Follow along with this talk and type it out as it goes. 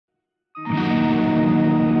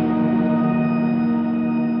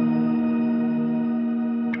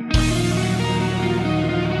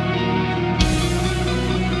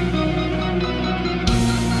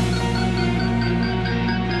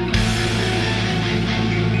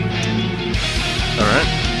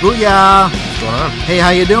Booyah! What's going on? Hey, how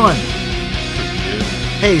you doing? Pretty good.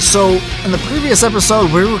 Hey, so in the previous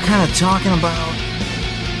episode, we were kind of talking about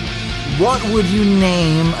what would you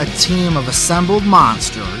name a team of assembled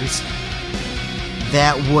monsters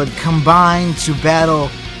that would combine to battle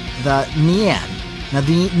the Nian. Now,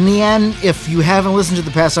 the Nian, if you haven't listened to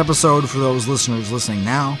the past episode, for those listeners listening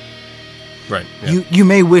now, Right. Yeah. you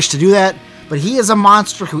may wish to do that, but he is a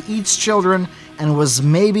monster who eats children and was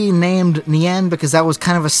maybe named Nian because that was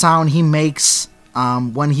kind of a sound he makes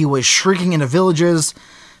when he was shrieking into villages,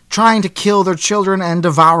 trying to kill their children and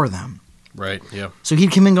devour them. Right. Yeah. So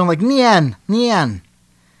he'd come in going like, Nian, Nian.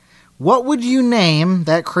 What would you name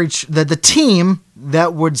that creature, the team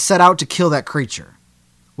that would set out to kill that creature?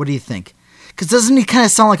 What do you think? Because doesn't he kind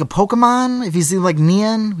of sound like a Pokemon if he's like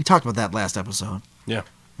Nian? We talked about that last episode. Yeah.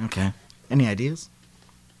 Okay. Any ideas?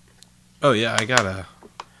 Oh yeah, I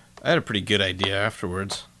had a pretty good idea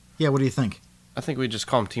afterwards. Yeah, what do you think? I think we just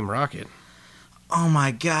call him Team Rocket. Oh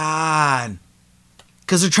my god.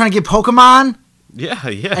 Because they're trying to get Pokemon? Yeah.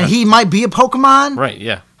 Yeah. And he might be a Pokemon? Right.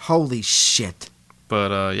 Yeah. Holy shit.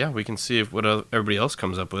 But yeah, we can see if what everybody else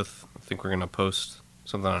comes up with. I think we're gonna post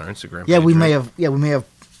something on our Instagram. Yeah, page, we right?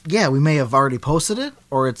 may have already posted it,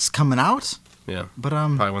 or it's coming out. Yeah. But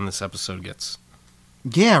Probably when this episode gets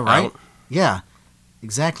yeah, right. out. Yeah,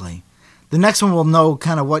 exactly. The next one we'll know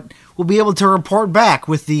kind of what we'll be able to report back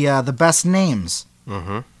with the best names, Mm-hmm.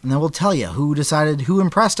 and then we'll tell you who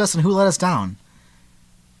impressed us and who let us down.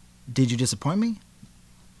 Did you disappoint me,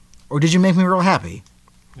 or did you make me real happy?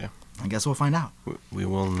 Yeah. I guess we'll find out. We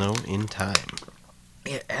will know in time.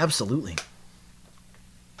 Yeah, absolutely.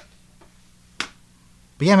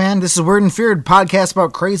 But yeah, man, this is Weird and Feared, podcast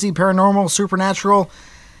about crazy, paranormal, supernatural,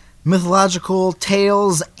 mythological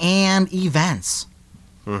tales and events.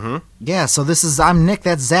 Mm-hmm. Yeah, so I'm Nick,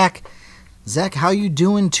 that's Zach. Zach, how you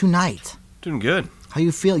doing tonight? Doing good. How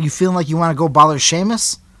you feel? You feeling like you want to go bother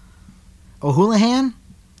Seamus? O'Houlihan?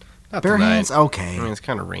 Not Bare tonight. hands? Okay. I mean, it's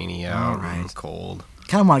kind of rainy out. All right. And cold.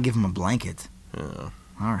 Kind of want to give him a blanket. Yeah.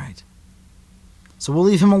 All right. So we'll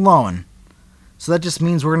leave him alone. So that just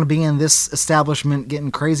means we're going to be in this establishment getting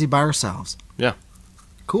crazy by ourselves. Yeah.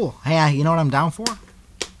 Cool. Hey, you know what I'm down for?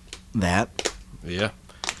 That. Yeah.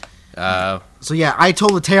 So yeah, I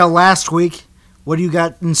told the tale last week. What do you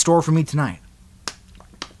got in store for me tonight?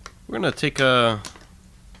 We're gonna take a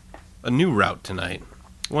new route tonight.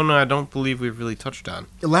 One I don't believe we've really touched on.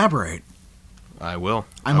 Elaborate. I will.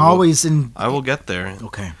 I will get there.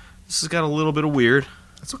 Okay. This has got a little bit of weird,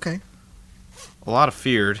 That's okay. a lot of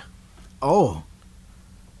feared, Oh.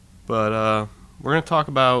 but we're gonna talk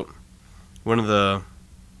about one of the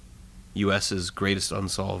U.S.'s greatest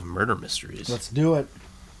unsolved murder mysteries. Let's do it.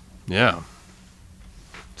 Yeah.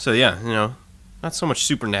 So yeah, not so much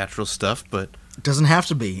supernatural stuff, but It doesn't have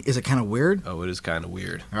to be. Is it kind of weird? it is kind of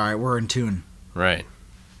weird. All right, we're in tune. Right.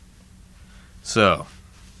 So,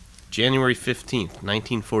 January 15th,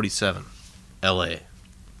 1947, L.A.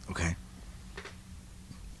 Okay.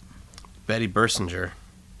 Betty Bersinger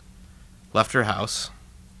left her house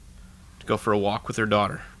to go for a walk with her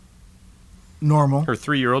daughter, Normal. her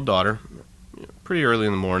 3-year-old daughter, pretty early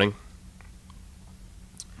in the morning.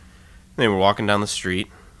 They were walking down the street,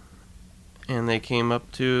 and they came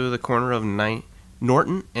up to the corner of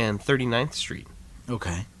Norton and 39th Street,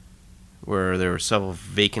 Okay. where there were several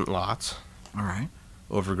vacant lots All right.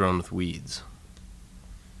 overgrown with weeds.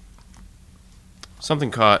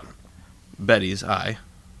 Something caught Betty's eye,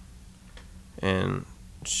 and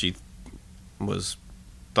she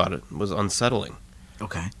thought it was unsettling.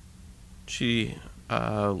 Okay. She,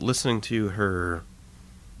 listening to her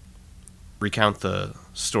recount the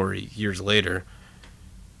story years later,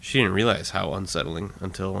 she didn't realize how unsettling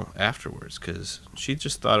until afterwards, because she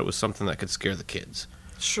just thought it was something that could scare the kids.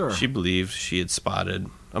 Sure. She believed she had spotted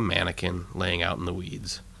a mannequin laying out in the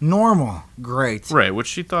weeds. Normal. Great. Right, which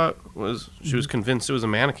she thought she was convinced it was a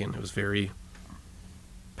mannequin. It was very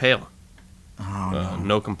pale. Oh, no.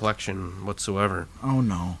 No complexion whatsoever. Oh,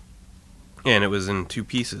 no. And it was in 2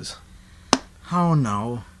 pieces. Oh,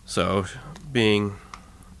 no. So, being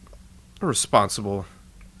a responsible,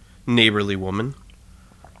 neighborly woman,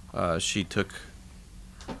 she took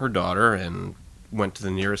her daughter and went to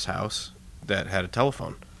the nearest house that had a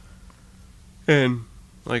telephone. And,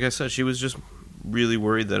 like I said, she was just really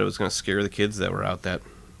worried that it was going to scare the kids that were out that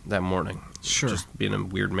morning. Sure. Just being a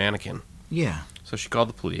weird mannequin. Yeah. So she called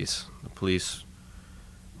the police. The police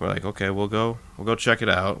were like, "Okay, we'll go check it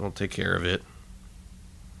out. We'll take care of it."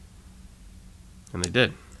 And they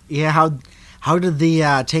did. Yeah, how did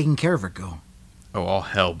the taking care of it go? Oh, all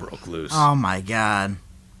hell broke loose. Oh, my God.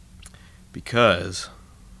 Because,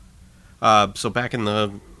 so back in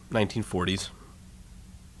the 1940s,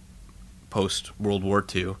 post World War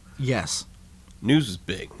II. Yes. News was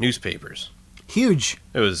big. Newspapers. Huge.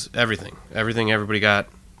 It was everything. Everything everybody got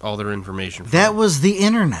all their information from. That was the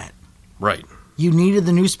internet. Right. You needed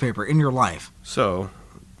the newspaper in your life. So,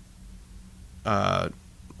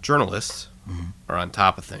 journalists are on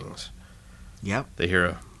top of things. Yep. They hear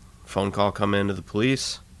a phone call come into the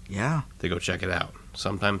police. Yeah. They go check it out.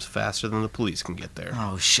 Sometimes faster than the police can get there.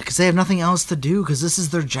 Oh, shit, because they have nothing else to do because this is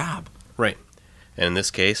their job. Right. And in this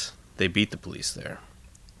case, they beat the police there.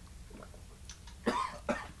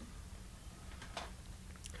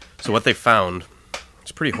 So what they found,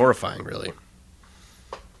 it's pretty horrifying, really.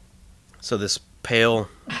 So this pale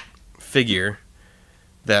figure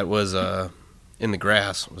that was in the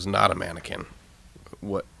grass was not a mannequin.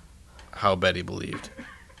 How Betty believed.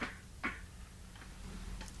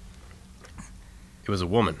 It was a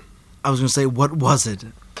woman. I was going to say, what was it?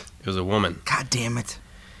 It was a woman. God damn it.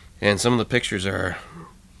 And some of the pictures are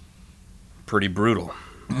pretty brutal.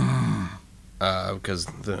 Because,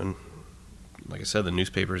 like I said, the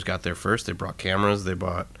newspapers got there first. They brought cameras. They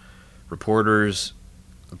brought reporters.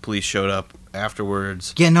 The police showed up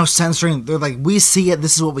afterwards. Yeah, no censoring. They're like, we see it.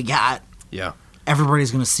 This is what we got. Yeah.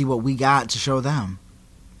 Everybody's going to see what we got to show them.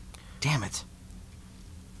 Damn it.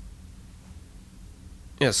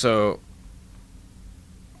 Yeah, so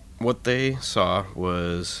what they saw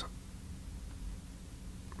was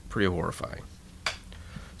pretty horrifying.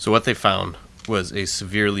 So what they found was a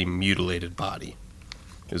severely mutilated body.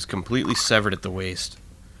 It was completely severed at the waist,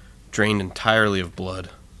 drained entirely of blood,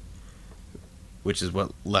 which is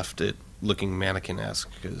what left it looking mannequin-esque,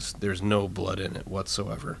 because there's no blood in it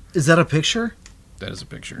whatsoever. Is that a picture? That is a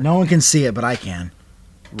picture. No one can see it, but I can.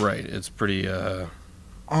 Right, it's pretty,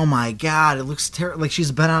 Oh my god, it looks terrible. Like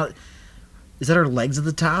she's been out. Is that her legs at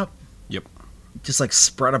the top? Yep. Just like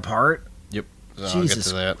spread apart? Yep. So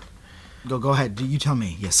Jesus. I'll get to that. Go ahead. You tell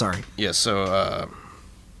me. Yeah, sorry. Yeah, so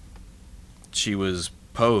she was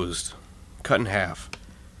posed, cut in half.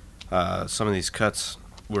 Some of these cuts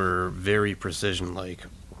were very precision-like,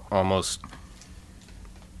 almost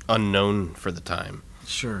unknown for the time.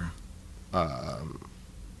 Sure.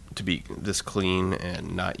 To be this clean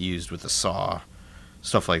and not used with a saw,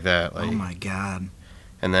 stuff like that. Like, oh my god.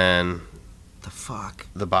 And then The fuck?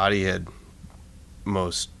 the body had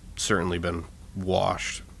most certainly been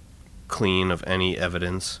washed clean of any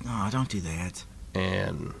evidence. Oh, don't do that.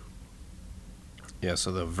 And yeah,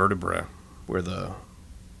 so the vertebra, where the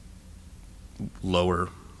lower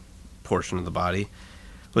portion of the body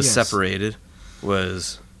was Yes. separated,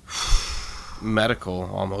 was medical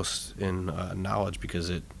almost in knowledge, because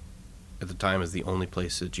it at the time is the only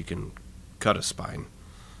place that you can cut a spine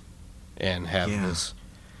and have Yeah. this.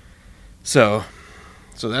 So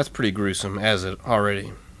that's pretty gruesome as it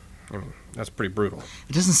already. I mean, that's pretty brutal.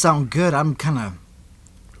 It doesn't sound good. I'm kind of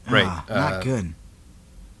Right. not good.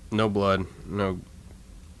 No blood, no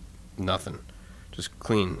nothing, just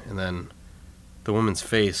clean. And then the woman's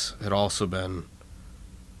face had also been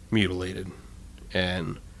mutilated,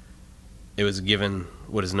 and it was given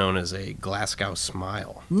what is known as a Glasgow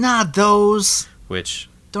smile, Not those. which,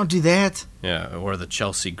 Don't do that. yeah, or the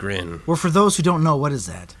Chelsea grin. Or for those who don't know, what is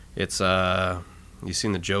that? It's you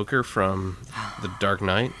seen the Joker from The Dark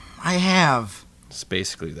Knight? I have. It's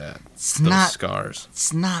basically that. It's Those not. scars.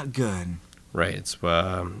 It's not good. Right. It's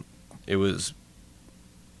it was,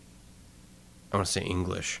 I want to say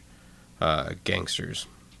English gangsters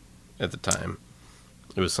at the time.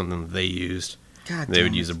 It was something that they used. God They would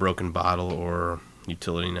damn use it. a broken bottle or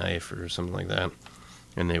utility knife or something like that,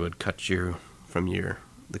 and they would cut you from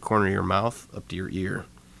the corner of your mouth up to your ear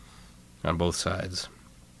on both sides.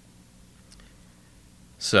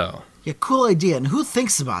 So, Yeah, cool idea. And who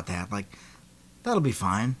thinks about that? Like, that'll be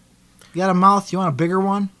fine. You got a mouth? You want a bigger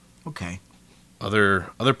one? Okay.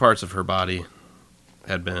 other parts of her body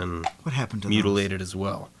had been What happened to mutilated as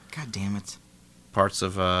well. those? God damn it. Parts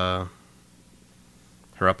of her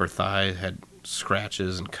upper thigh had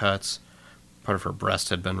scratches and cuts. Part of her breast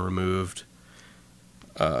had been removed.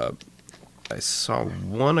 I saw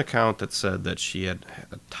one account that said that she had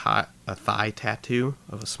a thigh tattoo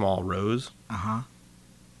of a small rose. Uh-huh.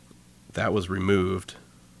 That was removed,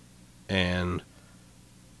 and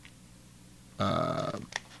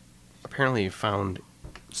apparently found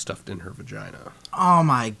stuffed in her vagina. Oh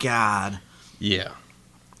my god. Yeah,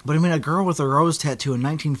 But I mean, a girl with a rose tattoo in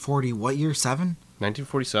 1940, what year? 7?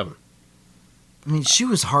 1947. I mean, she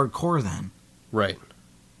was hardcore then. Right.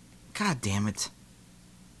 God damn it.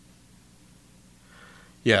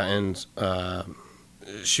 Yeah, and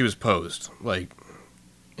she was posed, like,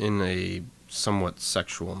 in a somewhat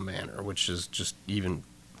sexual manner, which is just even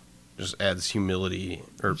just adds humility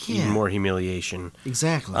or Yeah. even more humiliation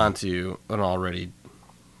Exactly. onto an already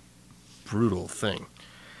brutal thing.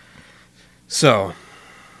 So,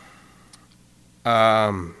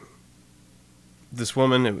 this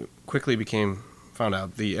woman quickly found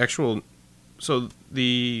out so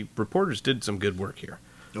the reporters did some good work here.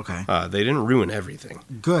 Okay. They didn't ruin everything.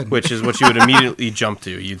 Good. Which is what you would immediately jump to.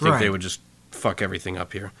 You'd think they Right. would just fuck everything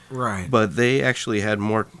up here. Right. But they actually had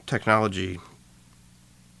more technology,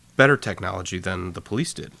 better technology than the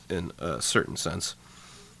police did in a certain sense.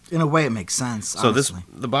 In a way, it makes sense. So honestly.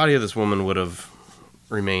 the body of this woman would have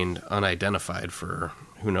remained unidentified for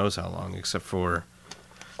who knows how long, except for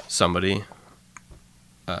somebody.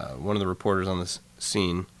 One of the reporters on this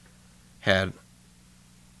scene had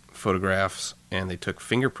photographs, and they took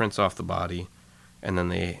fingerprints off the body, and then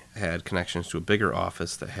they had connections to a bigger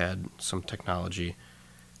office that had some technology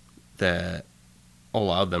that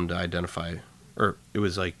allowed them to identify, or it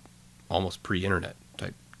was like almost pre-internet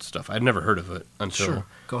type stuff. I'd never heard of it until Sure.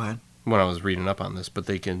 Go ahead. when I was reading up on this, but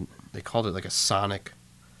they called it like a sonic.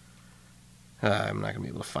 I'm not gonna be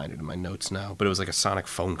able to find it in my notes now, but it was like a sonic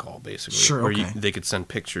phone call, basically. Sure, where okay. they could send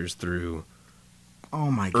pictures through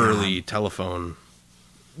Oh my god. early telephone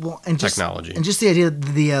and technology. And just the idea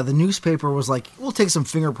that the newspaper was like, we'll take some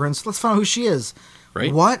fingerprints. Let's find out who she is.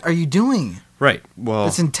 Right. What are you doing? Right. Well,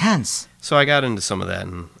 It's intense. so I got into some of that,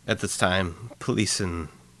 and at this time, police and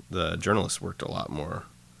the journalists worked a lot more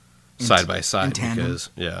side by side in tandem? because,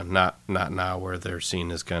 not now where they're seen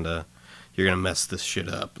as kind of, you're gonna mess this shit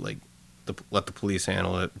up. Like, let the police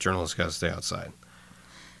handle it. Journalists gotta stay outside.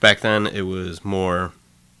 Back then, it was more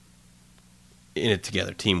in it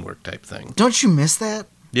together, teamwork type thing. Don't you miss that?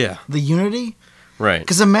 Yeah. The unity? Right.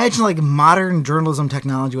 Because imagine like modern journalism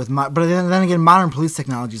technology with, but then again, modern police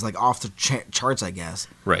technology is like off the charts, I guess.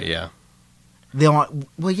 Right. Yeah. They want,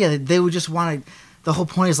 well, yeah, they would just want to. The whole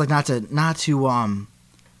point is like not to.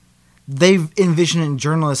 They envision it in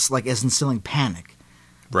journalists like as instilling panic.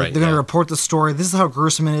 Right. Like they're going to report the story. This is how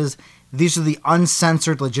gruesome it is. These are the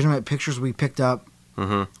uncensored, legitimate pictures we picked up.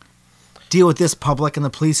 Mm-hmm. Deal with this public, and the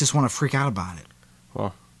police just want to freak out about it.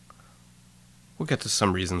 Well, we'll get to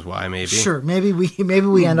some reasons why, maybe. Sure, maybe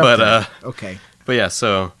we end up. There. Okay. But yeah,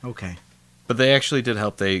 so. Okay. But they actually did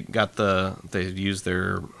help. They used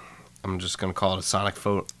their, I'm just going to call it a sonic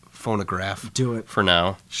phonograph. Do it. For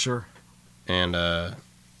now. Sure. And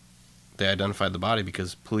they identified the body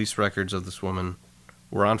because police records of this woman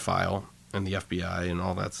were on file, and the FBI and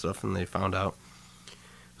all that stuff, and they found out it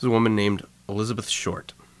was a woman named Elizabeth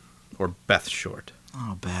Short, or Beth Short.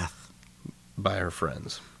 Oh, Beth. By her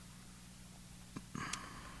friends.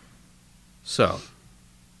 So,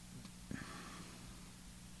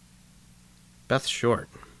 Beth Short.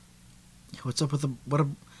 What's up with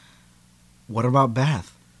what about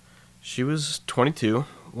Beth? She was 22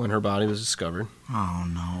 when her body was discovered. Oh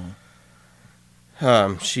no.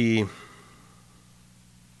 She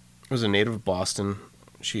was a native of Boston.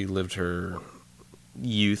 She lived her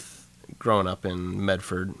youth growing up in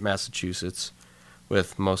Medford, Massachusetts,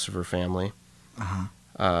 with most of her family.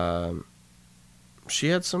 Uh-huh. She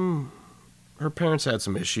had her parents had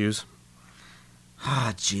some issues.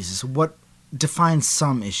 Ah, Jesus. What defines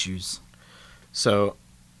some issues? So,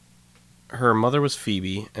 her mother was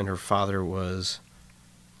Phoebe, and her father was,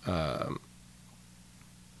 her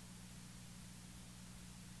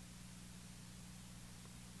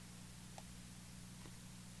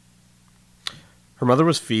mother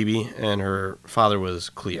was Phoebe, and her father was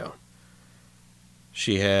Cleo.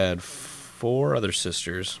 She had 4 other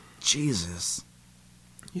sisters. Jesus.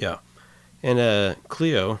 Yeah. And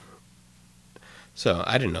Cleo, so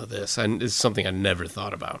I didn't know this. It's something I never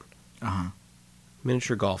thought about. Uh-huh.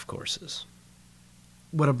 Miniature golf courses.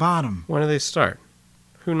 What about them? When do they start?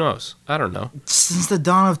 Who knows? I don't know. Since the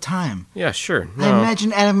dawn of time. Yeah, sure. I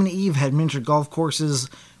imagine Adam and Eve had miniature golf courses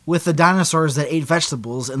with the dinosaurs that ate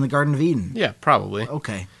vegetables in the Garden of Eden. Yeah, probably.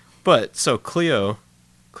 Okay. But, so Cleo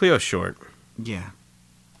Short, Yeah.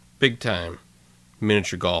 big time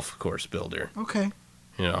miniature golf course builder. Okay.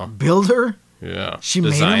 You know? Builder? Yeah. She made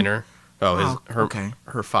 'em? Designer. Oh, okay.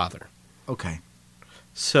 her father. Okay.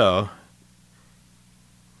 So,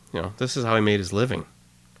 this is how he made his living.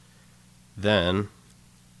 Then,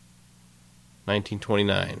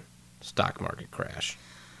 1929, stock market crash.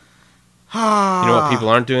 You know what people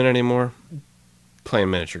aren't doing anymore?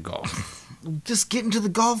 Playing miniature golf. Just get into the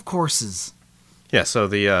golf courses. Yeah, so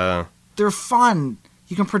They're fun.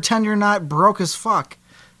 You can pretend you're not broke as fuck.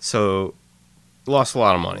 So, lost a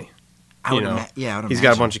lot of money. I would He's imagine.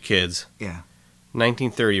 got a bunch of kids. Yeah.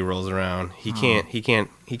 1930 rolls around. He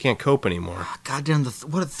can't cope anymore. Goddamn,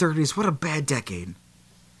 what a 30s. What a bad decade.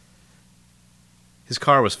 his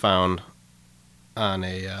car was found on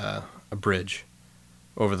a bridge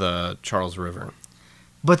over the Charles River.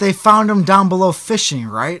 But they found him down below fishing,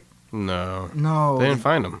 right? No. No. They didn't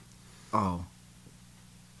find him. Oh.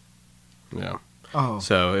 Yeah. Oh.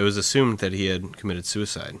 So it was assumed that he had committed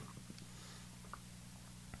suicide.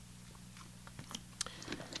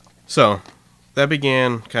 So that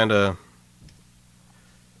began kind of...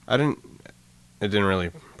 It didn't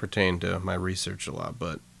really pertain to my research a lot,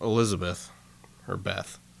 but Elizabeth, or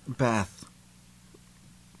Beth. Beth.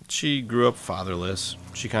 She grew up fatherless.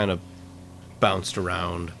 She kind of bounced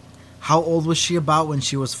around. How old was she about when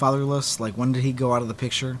she was fatherless? Like, when did he go out of the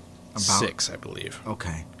picture? About 6, I believe.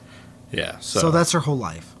 Okay. Yeah. So that's her whole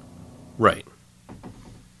life. Right.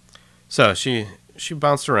 So she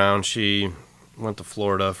bounced around. She went to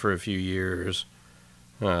Florida for a few years.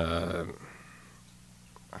 I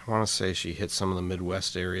want to say she hit some of the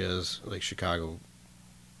Midwest areas, like Chicago.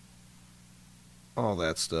 All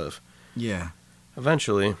that stuff. Yeah.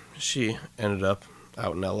 Eventually, she ended up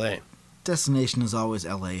out in L.A. Destination is always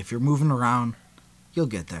L.A. If you're moving around, you'll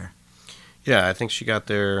get there. Yeah, I think she got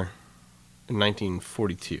there in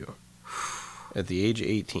 1942 at the age of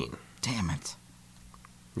 18. Damn it.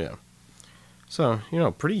 Yeah. So,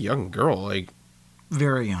 pretty young girl. Like,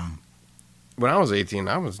 very young. When I was 18,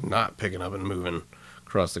 I was not picking up and moving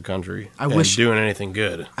across the country and wish doing anything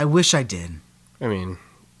good. I wish I did. I mean,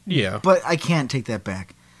 yeah. But I can't take that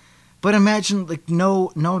back. But imagine, like,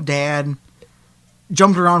 no dad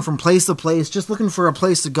jumped around from place to place just looking for a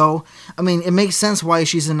place to go. I mean, it makes sense why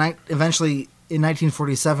she's eventually in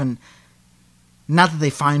 1947. Not that they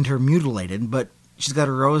find her mutilated, but she's got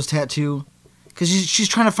a rose tattoo. Because she's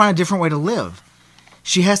trying to find a different way to live.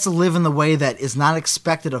 She has to live in the way that is not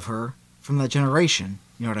expected of her from that generation.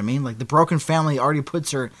 You know what I mean? Like, the broken family already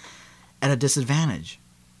puts her at a disadvantage.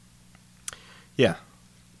 Yeah.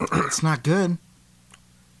 It's not good.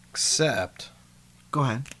 Except... Go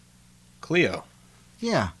ahead. Cleo.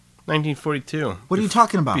 Yeah. 1942. What are you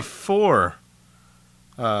talking about? Before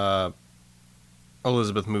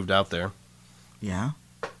Elizabeth moved out there. Yeah.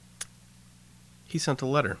 He sent a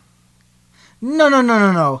letter.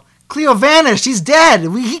 No. Cleo vanished. He's dead.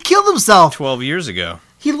 He killed himself. 12 years ago.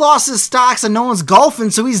 He lost his stocks and no one's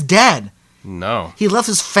golfing, so he's dead. No. He left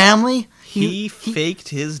his family. He faked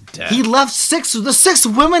his death. He left the six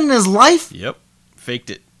women in his life? Yep.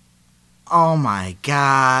 Faked it. Oh, my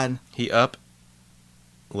God. He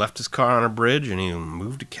left his car on a bridge, and he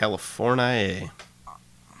moved to California.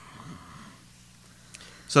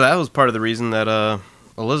 So that was part of the reason that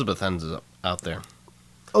Elizabeth ends up out there.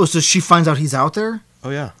 Oh, so she finds out he's out there?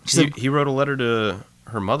 Oh, yeah. He wrote a letter to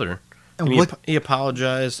her mother. And he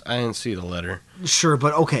apologized. I didn't see the letter. Sure,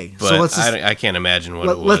 but okay. But so let's I can't imagine what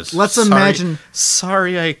it was. Let's imagine.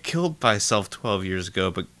 Sorry I killed myself 12 years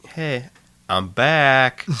ago, but hey, I'm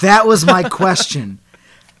back. That was my question.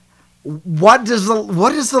 What does the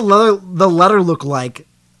letter look like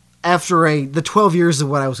after the 12 years of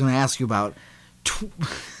what I was going to ask you about?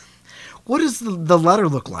 What does the letter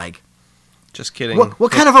look like? Just kidding.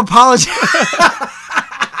 What kind of apology?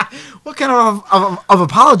 What kind of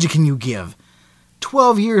apology can you give?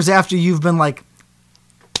 12 years after you've been like,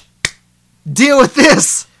 deal with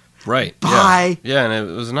this. Right. Bye. Yeah, and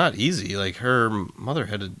it was not easy. Like, her mother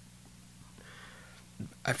had to...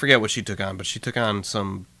 I forget what she took on, but she took on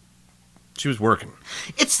some... She was working.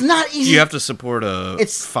 It's not easy. You have to support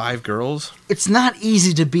 5 girls. It's not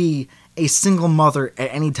easy to be a single mother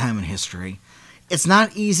at any time in history. It's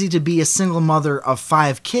not easy to be a single mother of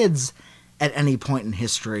 5 kids at any point in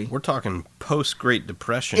history. We're talking post-Great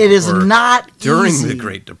Depression. It is not during easy the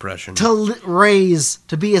Great Depression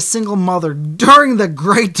to be a single mother during the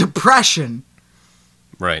Great Depression.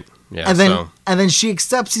 Right. Yeah. And then she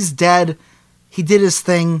accepts he's dead. He did his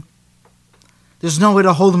thing. There's no way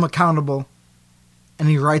to hold him accountable. And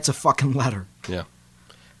he writes a fucking letter. Yeah.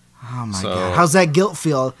 Oh my God. How's that guilt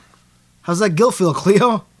feel?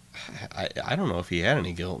 Cleo? I don't know if he had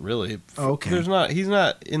any guilt, really. Okay. He's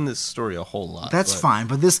not in this story a whole lot. That's fine,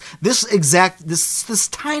 but this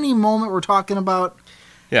tiny moment we're talking about,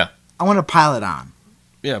 yeah, I want to pile it on.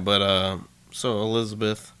 Yeah, but so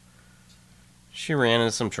Elizabeth, she ran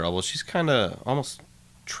into some trouble. She's kind of almost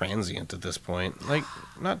transient at this point. Like,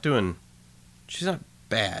 she's not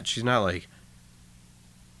bad. She's not like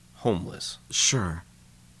homeless. Sure.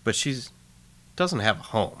 But doesn't have a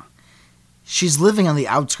home. She's living on the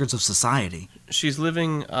outskirts of society. She's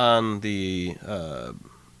living on the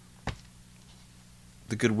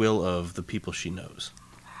goodwill of the people she knows.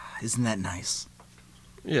 Isn't that nice?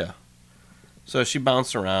 Yeah. So she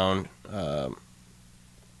bounced around,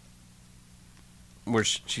 where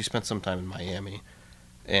she spent some time in Miami.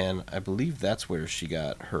 And I believe that's where she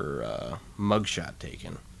got her mugshot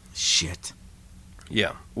taken. Shit.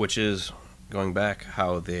 Yeah, which is, going back,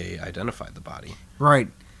 how they identified the body. Right.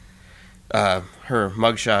 Her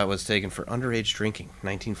mugshot was taken for underage drinking,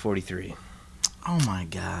 1943. Oh, my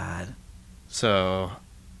God. So...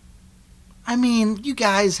 I mean, you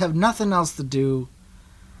guys have nothing else to do.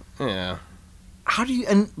 Yeah. How do you...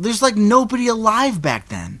 And there's, like, nobody alive back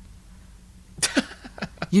then.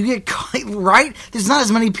 You get caught, right? There's not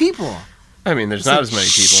as many people. I mean, there's not as many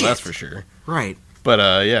people, that's for sure. Right.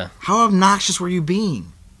 But, yeah. How obnoxious were you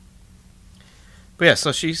being? But, yeah,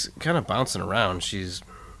 so she's kind of bouncing around. She's...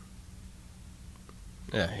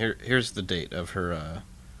 Yeah, here's the date of her...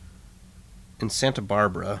 In Santa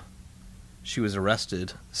Barbara, she was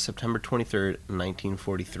arrested September 23rd,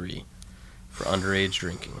 1943 for underage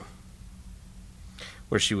drinking,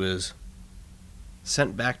 where she was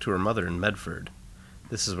sent back to her mother in Medford.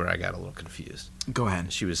 This is where I got a little confused. Go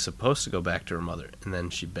ahead. She was supposed to go back to her mother, and then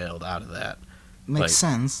she bailed out of that. Makes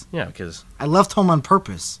sense. Yeah, because... I left home on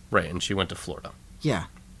purpose. Right, and she went to Florida. Yeah.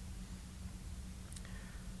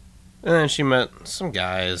 And then she met some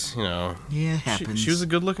guys, you know. Yeah, it happens. She was a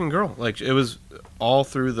good-looking girl. Like, it was all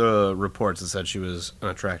through the reports that said she was an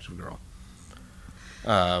attractive girl.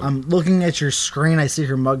 I'm looking at your screen. I see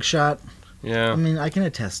her mugshot. Yeah. I mean, I can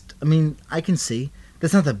attest. I mean, I can see.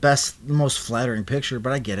 That's not the best, the most flattering picture,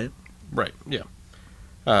 but I get it. Right, yeah.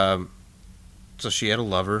 So she had a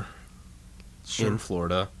lover in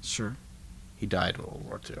Florida. Sure. He died in World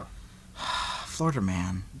War II. Florida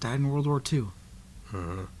man. Died in World War II.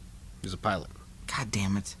 Mm-hmm. He was a pilot. God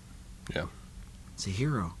damn it. Yeah. It's a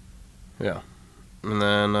hero. Yeah. And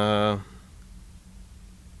then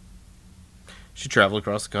she traveled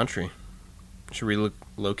across the country. She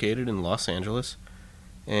relocated in Los Angeles.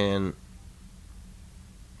 And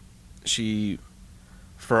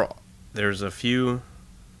there's a few...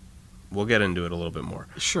 We'll get into it a little bit more.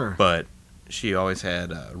 Sure. But she always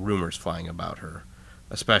had rumors flying about her,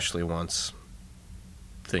 especially once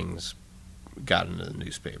things got into the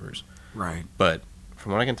newspapers. Right. But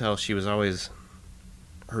from what I can tell, she was always...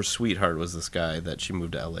 Her sweetheart was this guy that she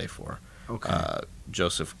moved to L.A. for. Okay.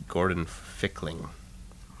 Joseph Gordon Fickling,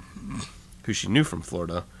 who she knew from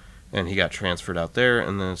Florida, and he got transferred out there,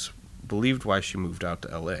 and then it's believed why she moved out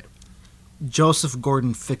to L.A. Joseph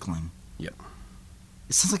Gordon Fickling. Yep.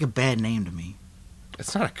 It sounds like a bad name to me.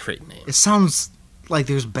 It's not a great name. It sounds like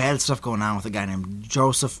there's bad stuff going on with a guy named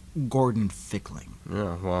Joseph Gordon Fickling.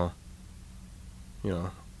 Yeah, well, you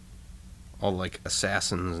know, all like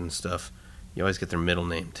assassins and stuff, you always get their middle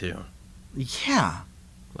name too. Yeah.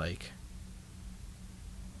 Like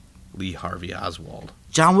Lee Harvey Oswald.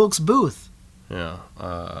 John Wilkes Booth. Yeah.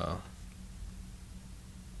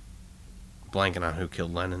 Blanking on who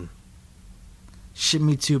killed Lennon. Shit,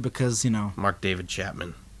 me too, because, you know. Mark David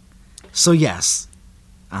Chapman. So, yes.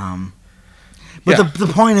 But yeah.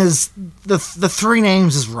 the point is, the three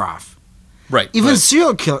names is rough. Right. Even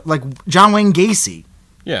serial killer, like John Wayne Gacy.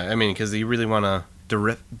 Yeah, I mean, because you really want to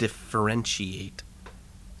differentiate.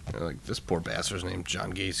 You know, like, this poor bastard's named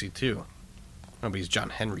John Gacy, too. Oh, but he's John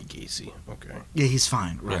Henry Gacy. Okay. Yeah, he's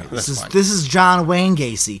fine. Right. Yeah, this fine. is John Wayne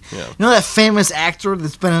Gacy. Yeah. You know that famous actor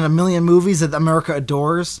that's been in a million movies that America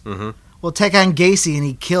adores? Mm-hmm. Well, take on Gacy, and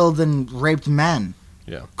he killed and raped men.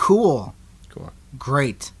 Yeah. Cool. Cool.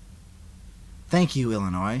 Great. Thank you,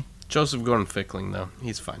 Illinois. Joseph Gordon Fickling, though,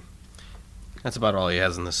 he's fine. That's about all he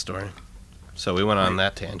has in this story. So we went on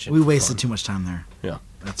that tangent. We wasted too much time there. Yeah.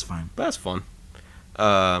 That's fine. But that's fun.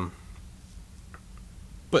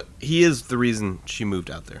 But he is the reason she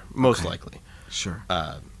moved out there, most likely. Sure.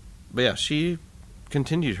 But yeah, she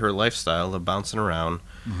continued her lifestyle of bouncing around.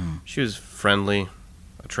 Mm-hmm. She was friendly,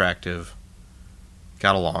 attractive,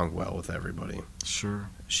 got along well with everybody. Sure.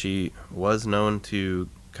 She was known to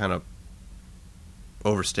kind of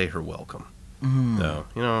overstay her welcome. Mm. So,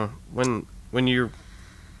 you know, when your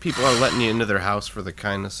people are letting you into their house for the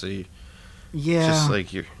kindness of you, Yeah. just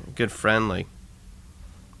like you're a good friend, like,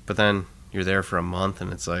 but then you're there for a month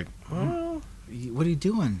and it's like, well, What are you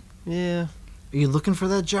doing? yeah. Are you looking for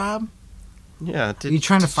that job? Yeah. Are you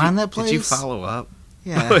trying to find that place? Did you follow up?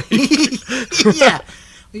 Yeah. Yeah.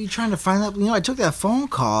 Are you trying to find that? You know, I took that phone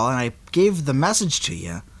call and I gave the message to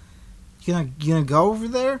you. You gonna go over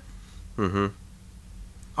there? Mm-hmm.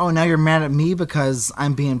 Oh, now you're mad at me because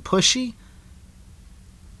I'm being pushy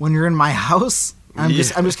when you're in my house? I'm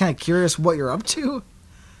just kind of curious what you're up to.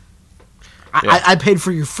 I paid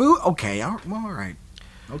for your food? Okay. All right.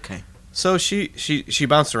 Okay. So she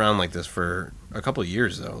bounced around like this for a couple of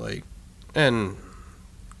years, though. Like, and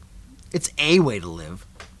It's a way to live.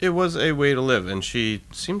 it was a way to live, and she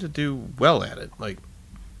seemed to do well at it. Like,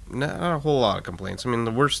 not a whole lot of complaints. I mean,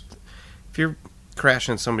 the worst, if you're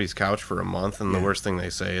crashing somebody's couch for a month and the worst thing they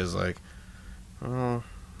say is like, oh,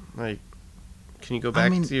 like, can you go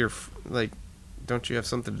back to your, like, don't you have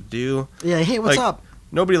something to do? Yeah, hey, what's like, up?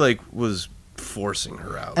 Nobody, like, was forcing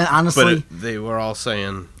her out. And honestly, they were all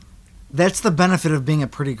saying, that's the benefit of being a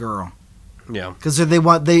pretty girl. Yeah. Because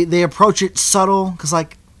they approach it subtle, because,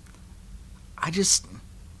 like,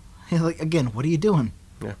 hey, like, again, what are you doing?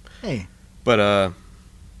 Yeah. Hey. But,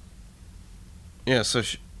 yeah, so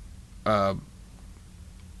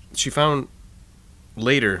she found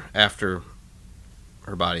later, after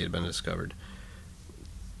her body had been discovered,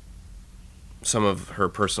 some of her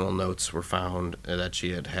personal notes were found that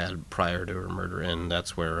she had prior to her murder, and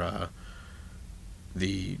that's where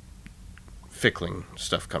the Fickling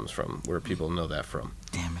stuff comes from, where people know that from.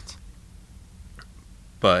 Damn it.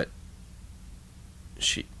 But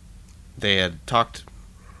they had talked,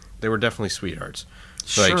 they were definitely sweethearts.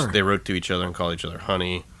 So Sure. like, they wrote to each other and called each other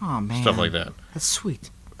honey, Oh, man. stuff like that. That's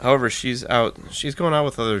sweet. However, she's going out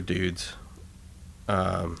with other dudes.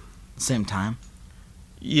 Same time.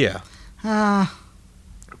 Yeah.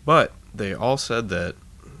 But they all said that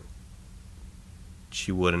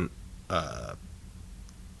she wouldn't,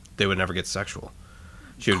 they would never get sexual.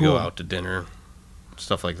 She would go out to dinner,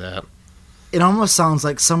 stuff like that. It almost sounds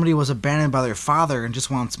like somebody was abandoned by their father and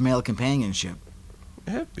just wants male companionship.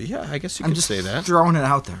 Yeah, I guess you I'm could just say that. throwing it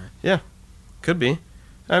out there. Yeah, could be.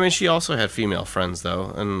 I mean, she also had female friends,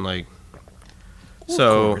 though, and, like, Well,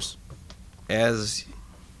 so, of course. as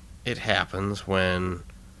it happens when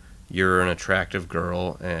you're an attractive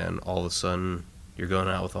girl and all of a sudden you're going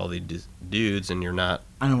out with all these dudes and you're not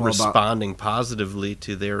responding positively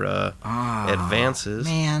to their advances,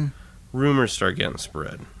 man. rumors start getting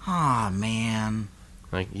spread. Man.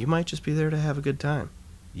 Like, you might just be there to have a good time.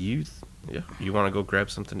 You want to go grab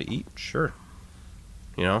something to eat? Sure.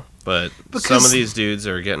 You know? But some of these dudes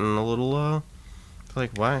are getting a little,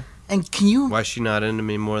 like, why? And why is she not into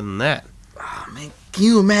me more than that? Oh, man. Can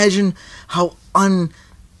you imagine how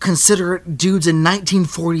unconsiderate dudes in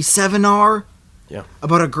 1947 are? Yeah.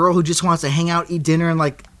 About a girl who just wants to hang out, eat dinner, and,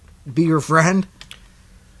 like, be your friend?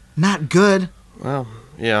 Not good. Well,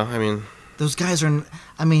 yeah, I mean... Those guys are...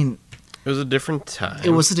 I mean... It was a different time. It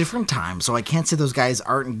was a different time, so I can't say those guys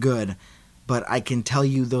aren't good, but I can tell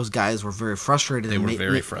you those guys were very frustrated. They were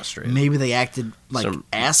very frustrated. Maybe they acted like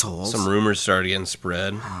assholes. Some rumors started getting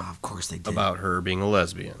spread. Oh, of course they did. About her being a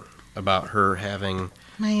lesbian. About her having...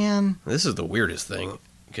 Man. This is the weirdest thing,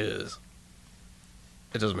 because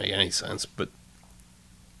it doesn't make any sense, but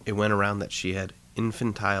it went around that she had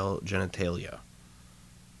infantile genitalia.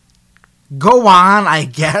 Go on, I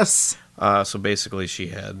guess. So basically she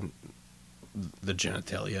had the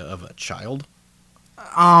genitalia of a child.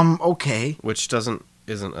 Okay. Which isn't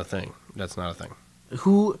a thing. That's not a thing.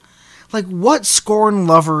 Who, like, what scorn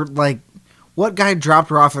lover, like, what guy dropped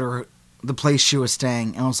her off at the place she was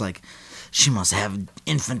staying and was like, she must have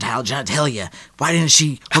infantile genitalia. Why didn't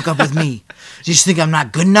she hook up with me? Do you think I'm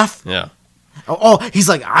not good enough? Yeah. Oh, he's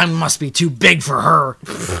like, I must be too big for her.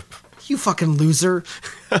 You fucking loser.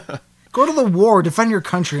 Go to the war, defend your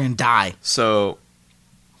country, and die. So...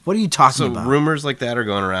 What are you talking about? So rumors like that are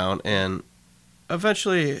going around, and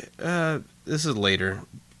eventually, this is later,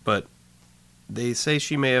 but they say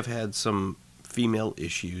she may have had some female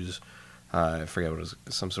issues. I forget what it was,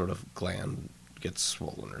 some sort of gland gets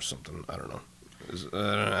swollen or something. I don't know.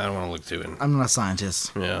 I don't want to look too in. I'm not a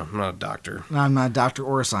scientist. Yeah, I'm not a doctor. No, I'm not a doctor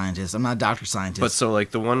or a scientist. I'm not a doctor-scientist. But so, like,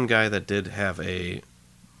 the one guy that did have a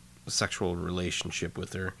sexual relationship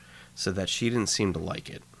with her said that she didn't seem to like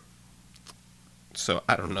it. So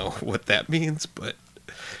I don't know what that means, but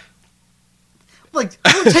like,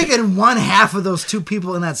 I'm taking one half of those two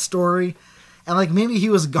people in that story, and like maybe he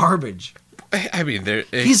was garbage. I mean,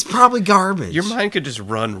 he's probably garbage. Your mind could just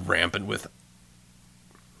run rampant with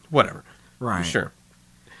whatever. Right. Sure.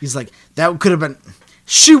 He's like, that could have been.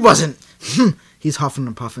 She wasn't. He's huffing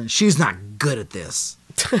and puffing. She's not good at this.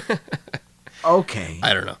 Okay.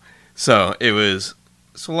 I don't know. So it's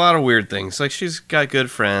a lot of weird things. Like, she's got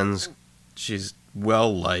good friends. She's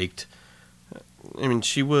well liked. I mean,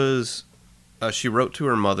 she was. She wrote to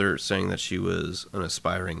her mother saying that she was an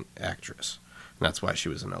aspiring actress, and that's why she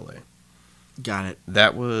was in LA. Got it.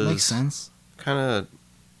 That makes sense. Kind of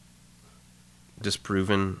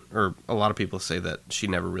disproven, or a lot of people say that she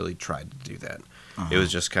never really tried to do that. It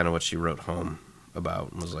was just kind of what she wrote home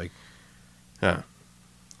about, and was like, yeah.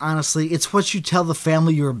 Honestly, it's what you tell the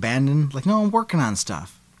family you abandoned. Like, no, I'm working on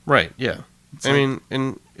stuff. Right. Yeah. I mean,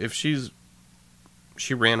 and if she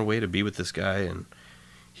ran away to be with this guy, and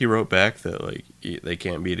he wrote back that, like, they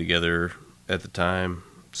can't be together at the time,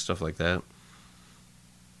 stuff like that.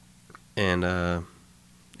 And,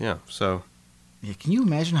 yeah, so... Yeah, can you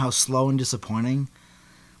imagine how slow and disappointing?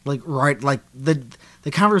 Like, right, like, the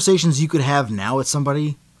conversations you could have now with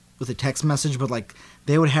somebody with a text message, but, like,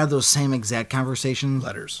 they would have those same exact conversations.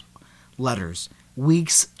 Letters.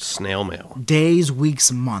 Weeks. Snail mail. Days,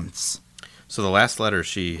 weeks, months. So the last letter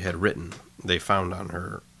she had written, they found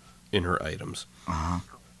in her items. Uh-huh.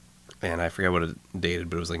 And I forget what it dated,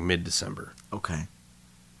 but it was like mid-December. Okay.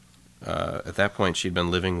 At that point, she'd been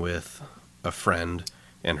living with a friend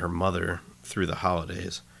and her mother through the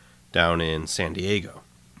holidays down in San Diego.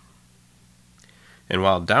 And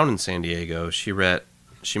while down in San Diego, she met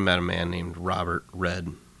a man named Robert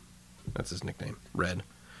Red. That's his nickname, Red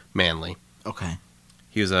Manley. Okay.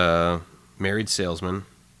 He was a married salesman,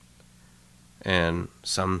 and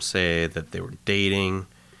some say that they were dating.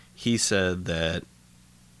 He said that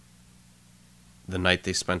the night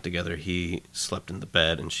they spent together, he slept in the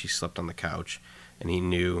bed and she slept on the couch, and he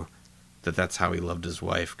knew that that's how he loved his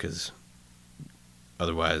wife, because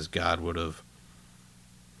otherwise God would have,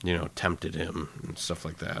 tempted him and stuff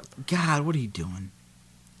like that. God, what are you doing?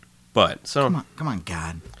 But, so... Come on,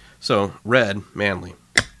 God. So, Red Manley.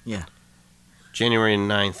 Yeah. January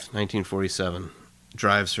 9th, 1947,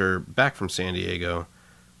 drives her back from San Diego,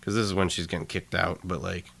 because this is when she's getting kicked out, but,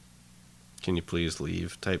 like, can you please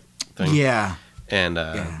leave type thing. Yeah. And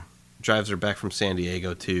drives her back from San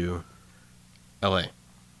Diego to L.A.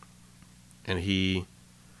 And he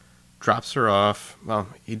drops her off. Well,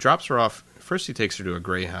 he drops her off. First, he takes her to a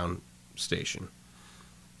Greyhound station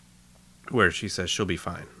where she says she'll be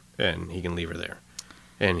fine and he can leave her there.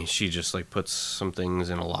 And she just, like, puts some things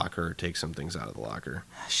in a locker or takes some things out of the locker.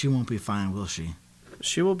 She won't be fine, will she?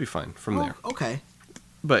 She will be fine from there. Okay.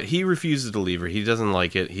 But he refuses to leave her. He doesn't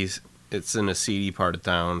like it. It's in a seedy part of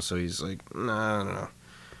town, so he's like, no. I'm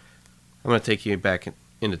going to take you back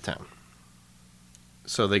into town.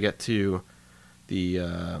 So they get to the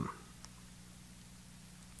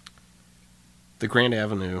Grand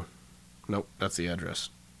Avenue. Nope, that's the address.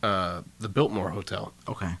 The Biltmore Hotel.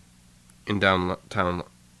 Okay. In downtown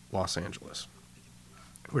Los Angeles,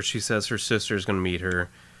 where she says her sister's going to meet her,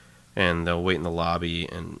 and they'll wait in the lobby,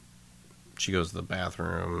 and she goes to the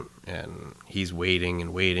bathroom, and he's waiting,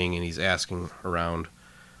 and he's asking around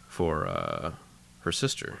for her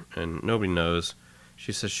sister, and nobody knows.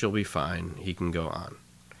 She says she'll be fine. He can go on.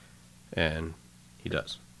 And he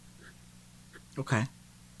does. Okay.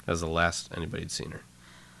 That's the last anybody'd seen her.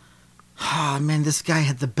 Ah, man, this guy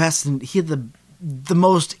had the best, he had the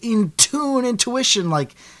most in tune intuition.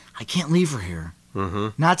 Like, I can't leave her here.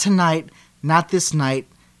 Mm-hmm. Not tonight, not this night,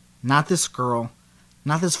 not this girl,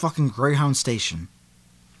 not this fucking Greyhound station.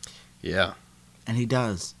 Yeah. And he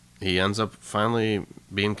does. He ends up finally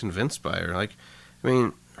being convinced by her. Like, I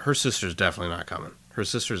mean, her sister's definitely not coming. Her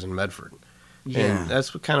sister's in Medford. Yeah. And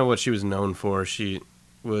that's kind of what she was known for. She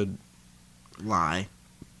would... lie.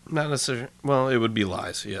 Not necessarily... Well, it would be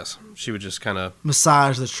lies, yes. She would just kind of...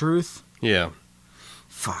 Massage the truth? Yeah.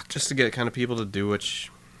 Fuck. Just to get kind of people to do what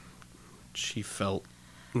she felt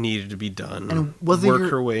needed to be done. And whether work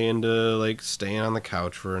her way into, like, staying on the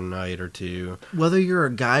couch for a night or two. Whether you're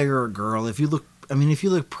a guy or a girl, if you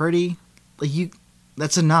look pretty, like,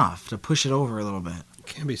 that's enough to push it over a little bit. It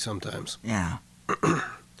can be sometimes. Yeah.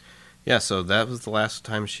 Yeah, so that was the last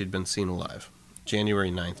time she'd been seen alive. January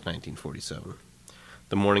 9th, 1947.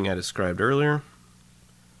 The morning I described earlier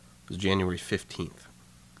was January 15th.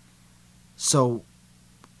 So,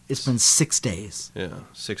 it's been 6 days. Yeah,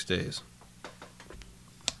 6 days.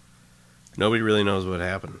 Nobody really knows what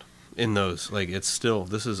happened in those. Like, it's still,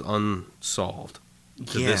 this is unsolved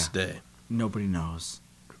to this day. Nobody knows.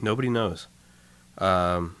 Nobody knows.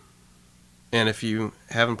 And if you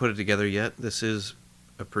haven't put it together yet, this is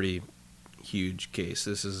a pretty huge case.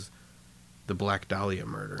 This is the Black Dahlia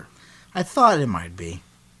murder. I thought it might be.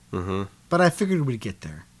 Mm-hmm. But I figured we'd get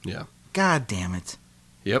there. Yeah. God damn it.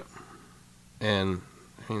 Yep. And,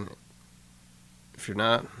 I mean, if you're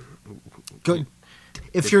not...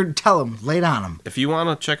 Tell them, lay it on them. If you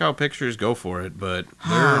want to check out pictures, go for it, but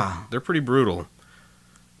they're pretty brutal.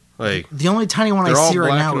 Like, the only tiny one I see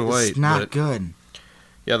right now is not good.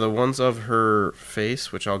 Yeah, the ones of her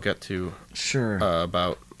face, which I'll get to sure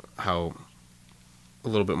about how a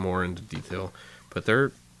little bit more into detail, but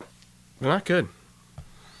they're not good.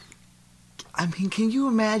 I mean, can you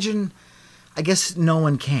imagine? I guess no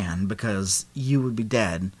one can because you would be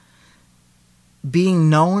dead. Being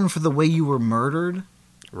known for the way you were murdered?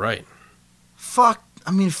 Right. Fuck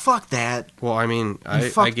that. Well, I mean,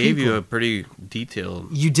 I gave you a pretty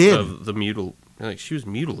detailed... You did. Of the like, she was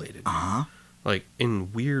mutilated. Uh-huh. like,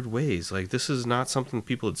 in weird ways. Like, this is not something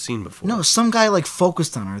people had seen before. No, some guy, like,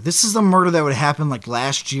 focused on her. This is a murder that would happen, like,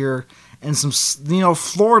 last year, and some,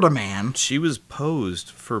 Florida man. She was posed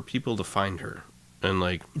for people to find her. And,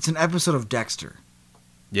 like... It's an episode of Dexter.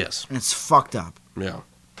 Yes. And it's fucked up. Yeah.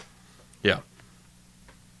 Yeah.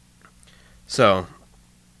 So...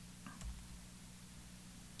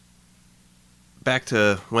 Back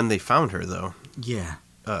to when they found her, though. Yeah.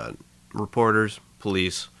 Reporters,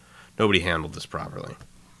 police, nobody handled this properly.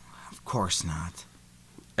 Of course not.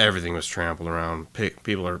 Everything was trampled around.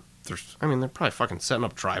 People are... they're probably fucking setting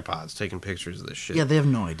up tripods, taking pictures of this shit. Yeah, they have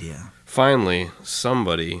no idea. Finally,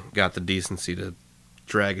 somebody got the decency to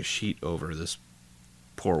drag a sheet over this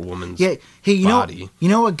poor woman's body. You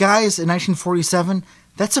know what, guys? In 1947,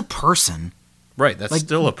 that's a person. Right, that's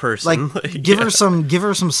still a person. Like, give her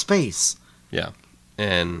some space. Yeah,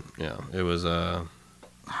 and it was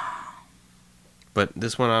but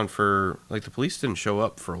this went on for, like, the police didn't show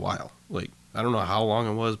up for a while. Like, I don't know how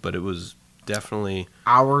long it was, but it was definitely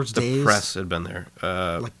hours, the days. Press had been there,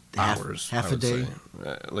 like hours, half a day,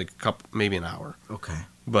 like a couple, maybe an hour. Okay,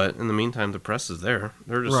 but in the meantime, the press is there.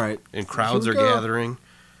 They're just right, and crowds are gathering.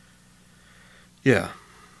 Yeah,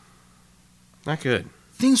 not good.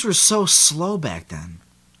 Things were so slow back then.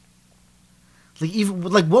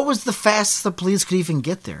 Like, what was the fastest the police could even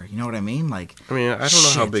get there? You know what I mean? Like, I mean, I don't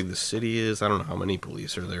know how big the city is. I don't know how many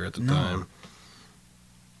police are there at the time.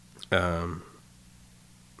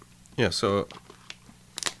 Yeah, so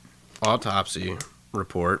autopsy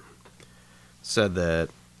report said that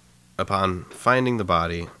upon finding the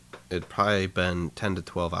body, it'd probably been 10 to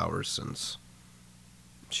 12 hours since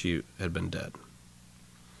she had been dead.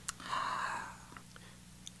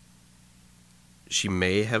 She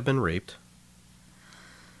may have been raped.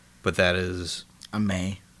 But that is... A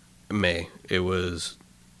May. It was...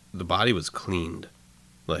 The body was cleaned.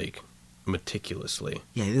 Like, meticulously.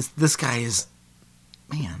 Yeah, this guy is...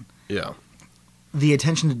 Man. Yeah. The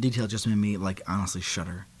attention to detail just made me, like, honestly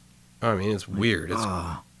shudder. I mean, it's weird. It's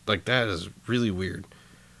like, that is really weird.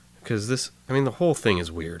 Because this... I mean, the whole thing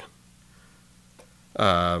is weird.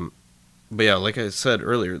 But yeah, like I said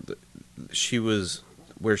earlier, she was...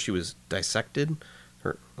 Where she was dissected,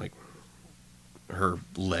 her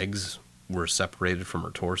legs were separated from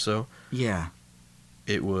her torso. Yeah.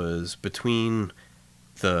 It was between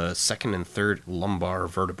the second and third lumbar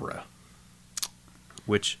vertebra,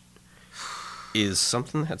 which is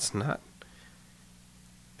something that's not...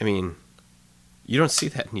 I mean, you don't see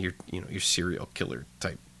that in your serial killer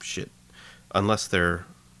type shit, unless they're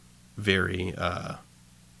very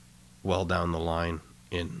well down the line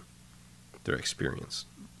in their experience.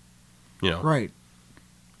 Right.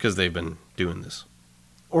 Because they've been doing this.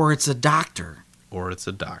 Or it's a doctor. Damn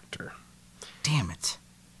it.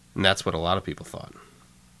 And that's what a lot of people thought.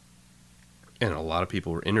 And a lot of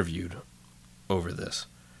people were interviewed over this.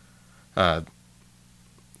 There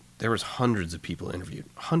was hundreds of people interviewed.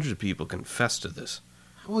 Hundreds of people confessed to this.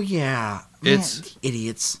 Well, yeah. Man, it's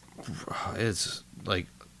idiots. It's, like,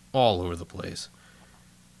 all over the place.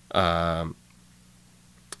 There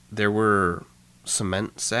were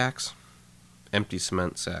cement sacks, empty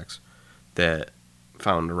cement sacks, that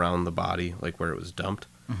found around the body, like where it was dumped,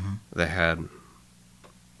 that had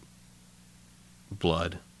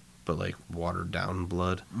blood, but like watered down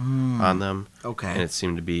blood on them. Okay. And it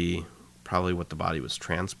seemed to be probably what the body was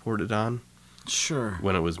transported on. Sure.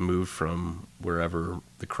 When it was moved from wherever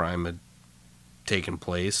the crime had taken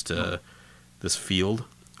place to this field.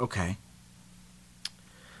 Okay.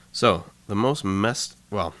 So, the most messed...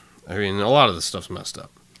 Well, I mean, a lot of this stuff's messed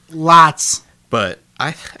up. Lots. But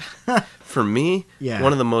for me, yeah.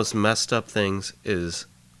 One of the most messed up things is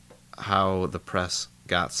how the press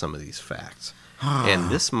got some of these facts. And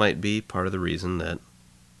this might be part of the reason that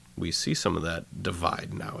we see some of that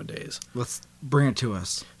divide nowadays. Let's bring it to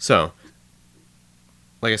us. So,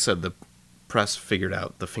 like I said, the press figured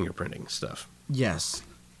out the fingerprinting stuff. Yes.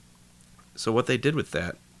 So what they did with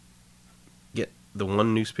that, get the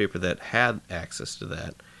one newspaper that had access to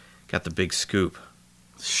that, got the big scoop.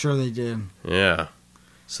 Sure they did. Yeah.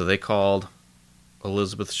 So they called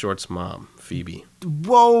Elizabeth Short's mom, Phoebe.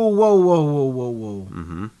 Whoa.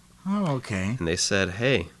 Mm-hmm. Oh, okay. And they said,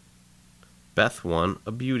 hey, Beth won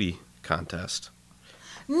a beauty contest.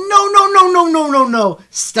 No.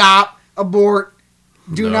 Stop. Abort.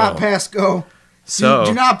 Do not pass go. So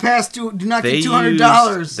do not pass. Do not get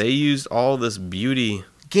 $200. They used all this beauty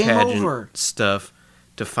pageant stuff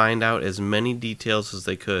to find out as many details as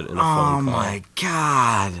they could in a phone call. Oh my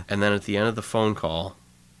God. And then at the end of the phone call,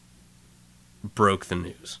 broke the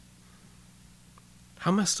news.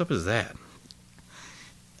 How messed up is that?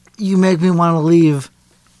 You make me want to leave.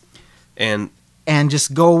 And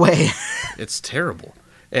just go away. it's terrible.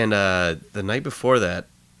 And the night before that,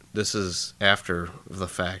 this is after the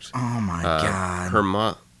fact. Oh my God.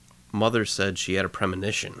 Her mother said she had a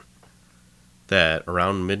premonition that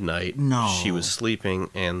around midnight she was sleeping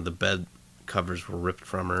and the bed covers were ripped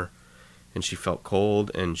from her and she felt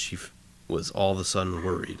cold and she was all of a sudden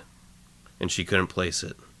worried and she couldn't place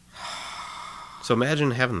it. So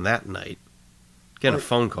imagine having that night, getting a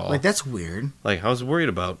phone call. Like, that's weird. Like, I was worried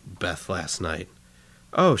about Beth last night.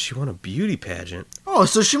 Oh, she won a beauty pageant. Oh,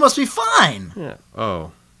 so she must be fine. Yeah.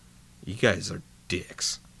 Oh, you guys are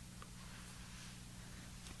dicks.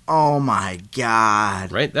 Oh my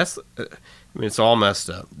God. Right? That's, I mean, it's all messed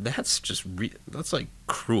up. That's just, that's like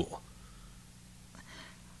cruel.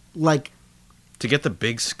 Like, to get the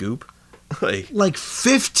big scoop, like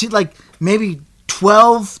 15, like maybe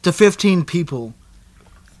 12 to 15 people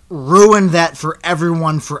ruined that for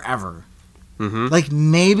everyone forever. Mm-hmm. Like,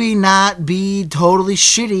 maybe not be totally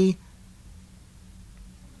shitty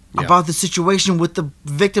about the situation with the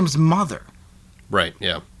victim's mother. Right,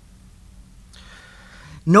 yeah.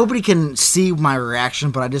 Nobody can see my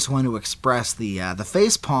reaction, but I just want to express the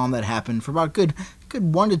face palm that happened for about good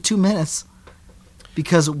 1 to 2 minutes.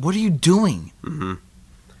 Because what are you doing? Mm-hmm.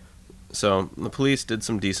 So the police did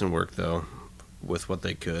some decent work, though, with what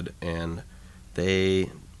they could, and they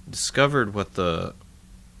discovered what the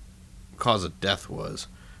cause of death was,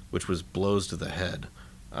 which was blows to the head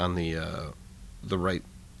on the right,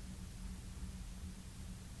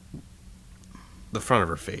 the front of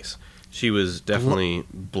her face. She was definitely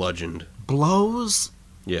bludgeoned. Blows?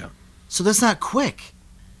 Yeah. So that's not quick.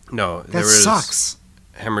 No, that sucks.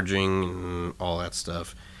 Hemorrhaging and all that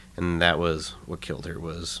stuff, and that was what killed her,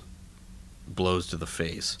 was blows to the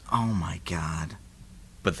face. Oh my God.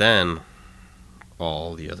 But then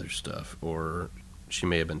all the other stuff, or she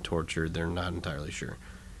may have been tortured, they're not entirely sure.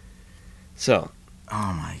 So,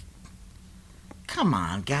 oh my, come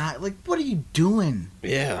on, guy, like, what are you doing?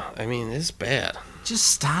 Yeah, I mean, it's bad. Just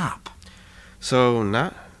stop. So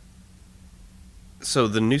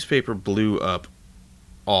the newspaper blew up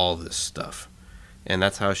all this stuff. And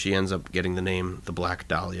that's how she ends up getting the name The Black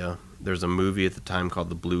Dahlia. There's a movie at the time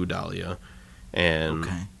called The Blue Dahlia. And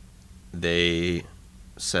they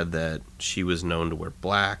said that she was known to wear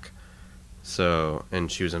black. So,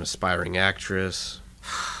 and she was an aspiring actress.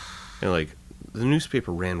 And, like, the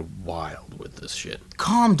newspaper ran wild with this shit.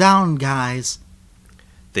 Calm down, guys.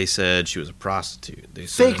 They said she was a prostitute. They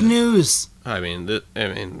said, fake news. I mean,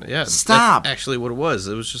 yeah. Stop. That's actually what it was.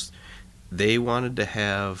 It was just, they wanted to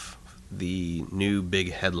have the new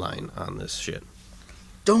big headline on this shit.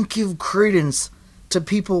 Don't give credence to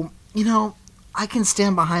people. You know, I can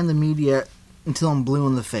stand behind the media until I'm blue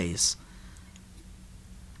in the face.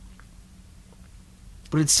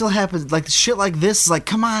 But it still happens. Like, shit like this is like,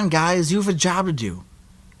 come on, guys, you have a job to do.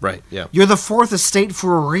 Right, yeah. You're the fourth estate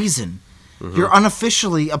for a reason. Mm-hmm. You're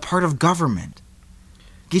unofficially a part of government.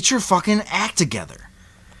 Get your fucking act together.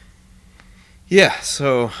 Yeah,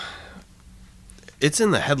 so it's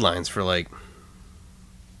in the headlines for like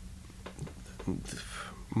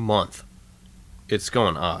month. It's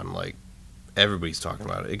going on. Like, everybody's talking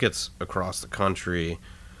about it. It gets across the country.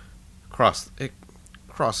 It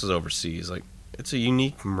crosses overseas. Like, it's a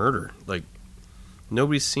unique murder. Like,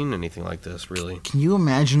 nobody's seen anything like this, really. Can you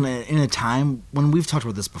imagine in a time when we've talked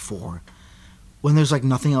about this before, when there's like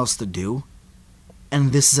nothing else to do,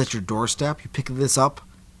 and this is at your doorstep, you pick this up,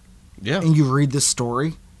 and you read this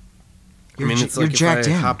story. I mean, it's like if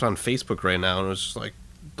I hopped on Facebook right now and it was just like,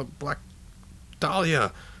 the Black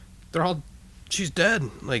Dahlia, she's dead.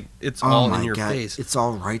 Like, it's all in your face. It's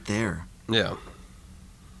all right there. Yeah.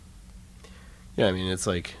 Yeah, I mean, it's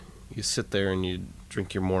like, you sit there and you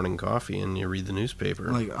drink your morning coffee and you read the newspaper.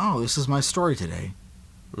 Like, oh, this is my story today.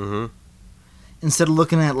 Mm-hmm. Instead of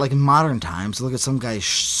looking at, like, in modern times, look at some guy's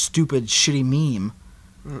stupid, shitty meme.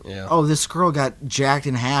 Yeah. Oh, this girl got jacked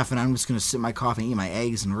in half, and I'm just going to sip my coffee and eat my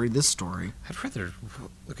eggs and read this story. I'd rather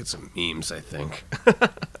look at some memes, I think.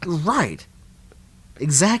 Right.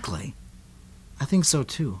 Exactly. I think so,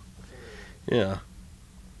 too. Yeah.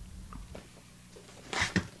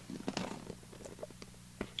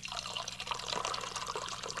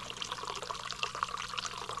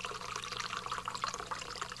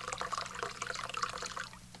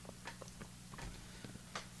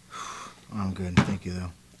 I'm good. Thank you, though.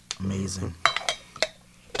 Amazing.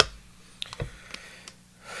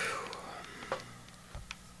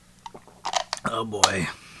 Oh, boy.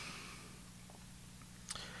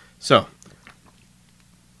 So,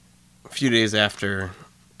 a few days after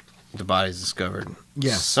the body's discovered,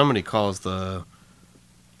 somebody calls the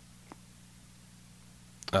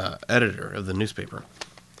editor of the newspaper.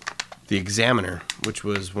 the Examiner, which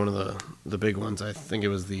was one of the big ones. I think it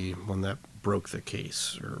was the one that broke the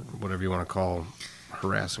case, or whatever you want to call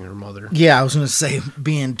harassing her mother. Yeah, I was going to say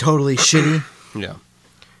being totally shitty. Yeah.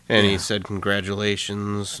 And he said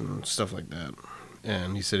congratulations and stuff like that.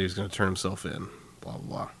 And he said he was going to turn himself in, blah, blah,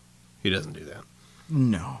 blah. He doesn't do that.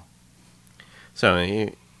 No. So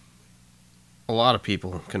a lot of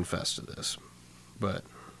people confess to this, but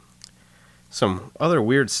some other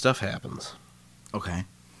weird stuff happens. Okay.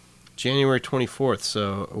 January 24th,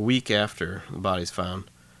 so a week after the body's found,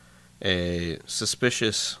 a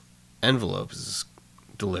suspicious envelope is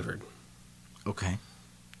delivered. Okay.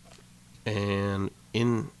 And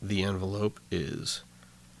in the envelope is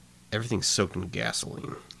everything soaked in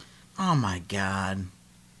gasoline. Oh my God.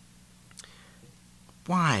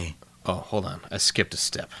 Why? Oh, hold on. I skipped a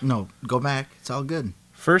step. No, go back. It's all good.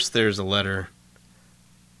 First, there's a letter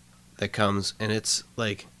that comes, and it's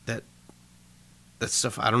like that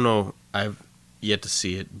stuff. I don't know. I've yet to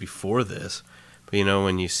see it before this. But you know,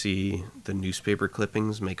 when you see the newspaper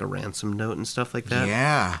clippings make a ransom note and stuff like that?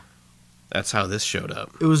 Yeah. That's how this showed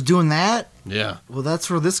up. It was doing that? Yeah. Well,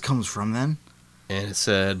 that's where this comes from then. And it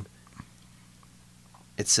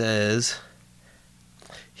says,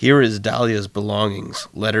 here is Dahlia's belongings,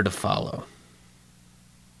 letter to follow.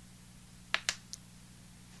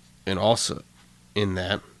 And also in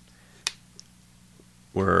that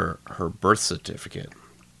were her birth certificate,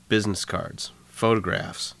 business cards,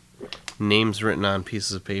 photographs, names written on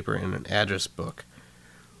pieces of paper, and an address book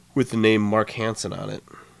with the name Mark Hansen on it.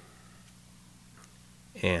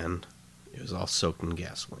 And it was all soaked in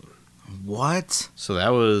gasoline. What? So that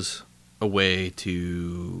was a way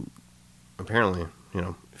to, apparently, you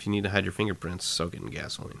know, if you need to hide your fingerprints, soak it in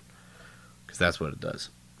gasoline. Because that's what it does.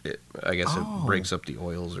 I guess it breaks up the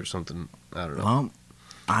oils or something. I don't know. Well,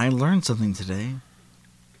 I learned something today.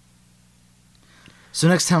 So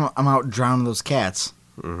next time I'm out drowning those cats,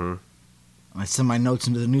 I send my notes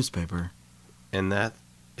into the newspaper. And that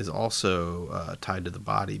is also tied to the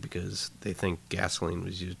body because they think gasoline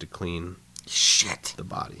was used to clean the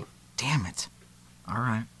body. Damn it. All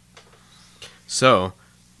right. So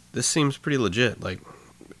this seems pretty legit. Like,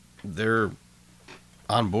 they're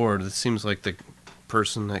on board. This seems like the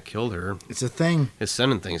person that killed her. It's a thing. Is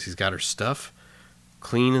sending things. He's got her stuff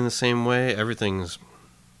clean in the same way. Everything's,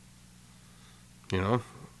 you know.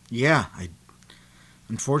 Yeah.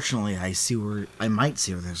 Unfortunately, I might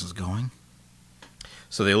see where this is going.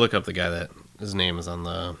 So they look up the guy that his name is on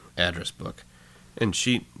the address book, and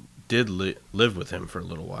she did live with him for a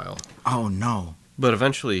little while. Oh no! But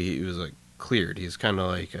eventually he was like cleared. He's kind of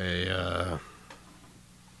like a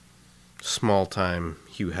small time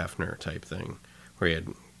Hugh Hefner type thing, where he had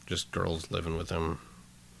just girls living with him.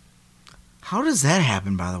 How does that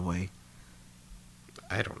happen, by the way?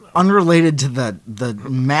 I don't know. Unrelated to the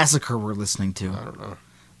massacre we're listening to. I don't know.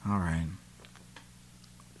 All right.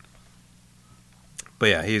 But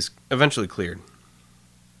yeah, he's eventually cleared.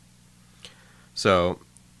 So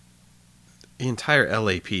the entire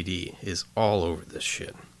LAPD is all over this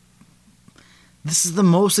shit. This is the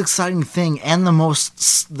most exciting thing and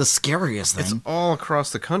the scariest thing. It's all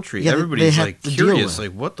across the country. Yeah, everybody's they like curious,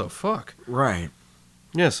 like what the fuck? Right.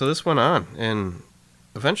 Yeah, so this went on, and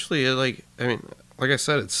eventually, like I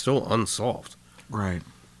said, it's still unsolved. Right.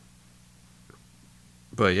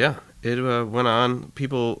 But yeah, it went on.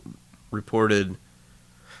 People reported.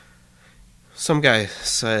 Some guy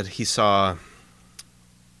said he saw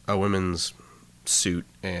a woman's suit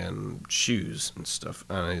and shoes and stuff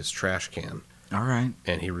on his trash can. All right.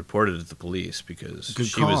 And he reported it to the police because Good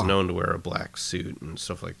she call. was known to wear a black suit and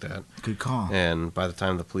stuff like that. Good call. And by the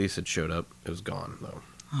time the police had showed up, it was gone, though.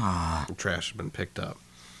 Ah. The trash had been picked up.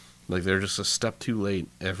 Like, they're just a step too late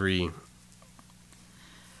every...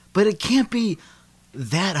 But it can't be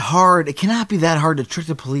that hard. It cannot be that hard to trick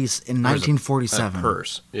the police in 1947. A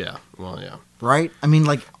purse. Yeah. Well, yeah. Right? I mean,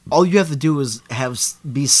 like, all you have to do is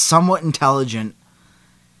be somewhat intelligent,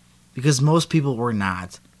 because most people were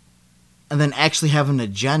not, and then actually have an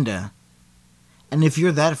agenda. And if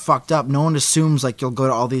you're that fucked up, no one assumes, like, you'll go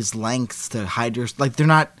to all these lengths to hide your... Like, they're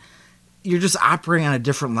not... You're just operating on a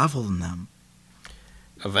different level than them.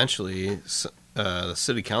 Eventually, the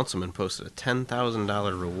city councilman posted a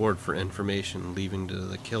 $10,000 reward for information leading to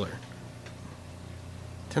the killer.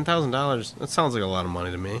 $10,000, that sounds like a lot of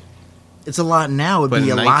money to me. It's a lot now. It'd But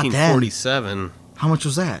be in a lot then. 1947... How much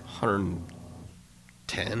was that?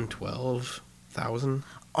 110, 12,000.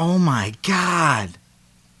 Oh my God.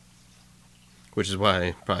 Which is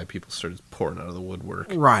why probably people started pouring out of the woodwork.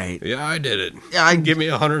 Right. Yeah, I did it. Yeah, Give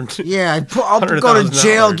me 100. Yeah, I'll go to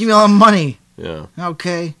jail. $100,000. Give me all the money. Yeah.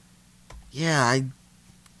 Okay. Yeah,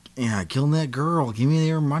 Yeah, killing that girl. Give me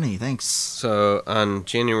your money. Thanks. So on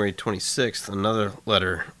January 26th, another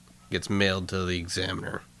letter gets mailed to the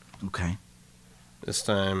Examiner. Okay. This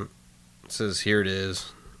time it says, here it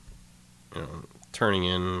is. Turning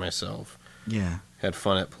in myself. Yeah. Had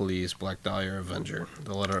fun at police, Black Dahlia Avenger.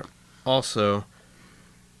 The letter also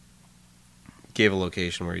gave a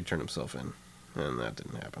location where he turned himself in, and that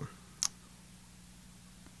didn't happen.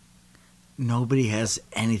 Nobody has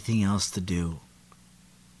anything else to do.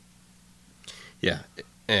 Yeah,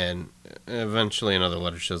 and eventually another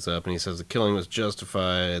letter shows up, and he says the killing was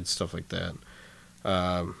justified, stuff like that.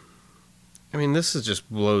 This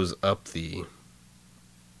just blows up the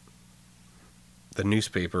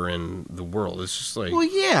newspaper and the world. It's just like, well,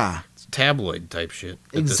 yeah, it's tabloid type shit.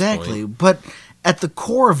 Exactly, but at the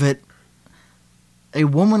core of it, a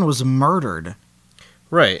woman was murdered.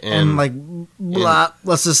 Right, and like, blah,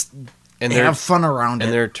 let's just have fun around it.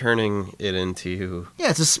 And they're turning it into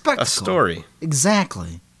it's a spectacle. A story.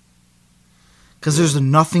 Exactly. Because there's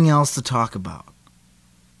nothing else to talk about.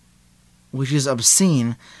 Which is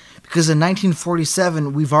obscene. Because in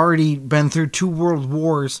 1947, we've already been through 2 world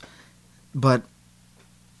wars. But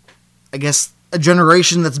I guess a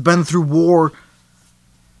generation that's been through war,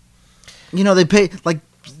 they pay, like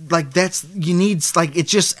that's, you need, like,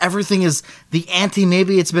 it's just, everything is the ante,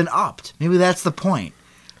 maybe it's been upped. Maybe that's the point.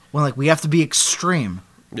 Well, like, we have to be extreme.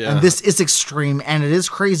 Yeah. And this is extreme, and it is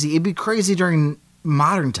crazy. It'd be crazy during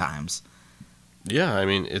modern times. Yeah,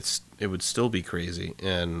 it would still be crazy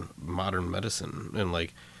in modern medicine. And,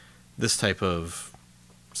 like, this type of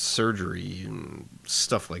surgery and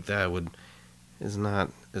stuff like that is not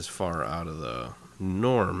as far out of the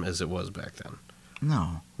norm as it was back then.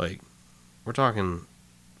 No. Like, we're talking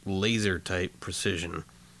laser-type precision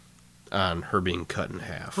on her being cut in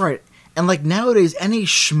half. Right. And, like, nowadays, any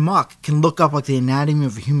schmuck can look up, like, the anatomy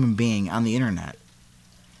of a human being on the internet.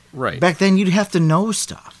 Right. Back then, you'd have to know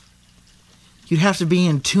stuff. You'd have to be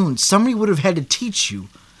in tune. Somebody would have had to teach you,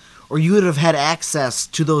 or you would have had access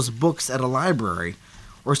to those books at a library,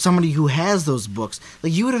 or somebody who has those books.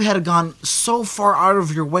 Like, you would have had to gone so far out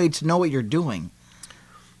of your way to know what you're doing.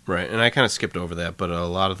 Right, and I kind of skipped over that, but a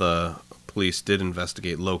lot of the police did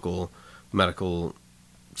investigate local medical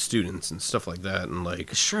students and stuff like that, and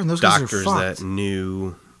like sure, and those doctors that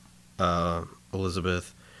knew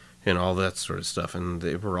Elizabeth and all that sort of stuff, and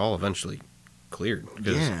they were all eventually cleared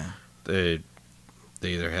because they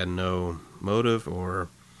either had no motive or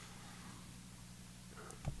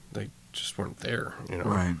they just weren't there,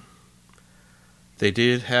 Right. They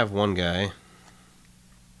did have one guy.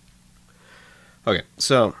 Okay,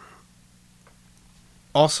 so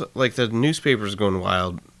also, like, the newspaper's going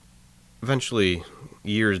wild. Eventually,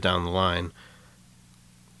 years down the line,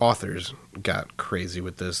 authors got crazy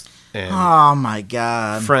with this. And oh, my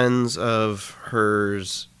God. Friends of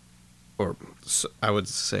hers, or I would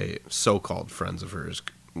say so-called friends of hers,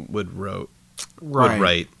 would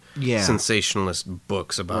write sensationalist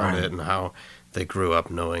books about it and how they grew up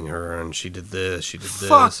knowing her and she did this, she did this.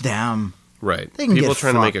 Fuck them. Right. They can People get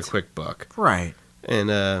trying fucked. to make a quick buck. Right.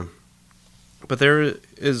 And, but there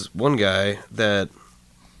is one guy that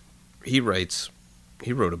he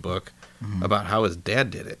wrote a book about how his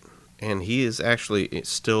dad did it. And he is actually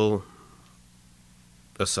still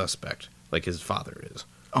a suspect, like his father is.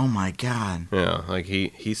 Oh, my God. Yeah, like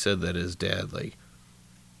he said that his dad, like,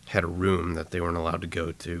 had a room that they weren't allowed to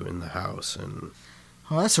go to in the house. And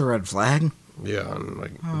oh, that's a red flag. yeah, and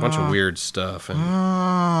like a bunch of weird stuff.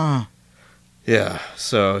 And yeah,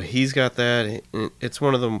 so he's got that. It's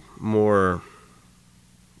one of the more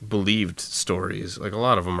believed stories. Like, a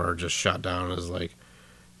lot of them are just shot down as, like,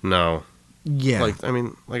 no. Yeah. Like,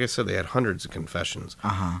 like I said, they had hundreds of confessions.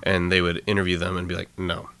 And they would interview them and be like,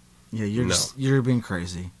 no. Yeah, you're being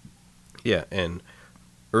crazy. Yeah, and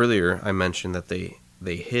earlier I mentioned that they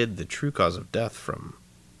hid the true cause of death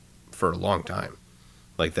for a long time.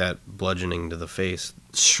 Like that bludgeoning to the face.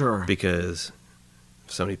 Sure. Because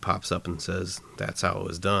if somebody pops up and says that's how it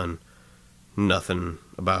was done, nothing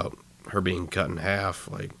about her being cut in half,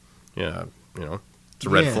 like, yeah, it's a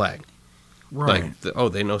red flag. Right.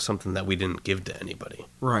 Like, they know something that we didn't give to anybody.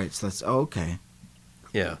 Right, so that's, okay.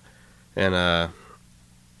 Yeah. And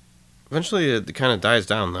eventually it kind of dies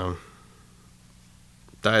down, though.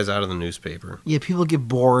 Dies out of the newspaper. Yeah, people get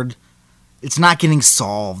bored. It's not getting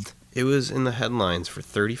solved. It was in the headlines for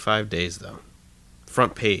 35 days, though.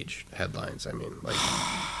 Front page headlines, like,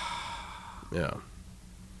 yeah.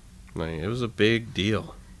 Like, it was a big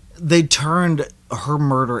deal. They turned her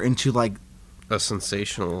murder into, like, a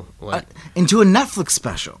sensational, like, into a Netflix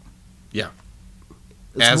special. Yeah.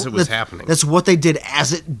 As it was happening. That's what they did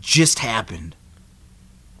as it just happened.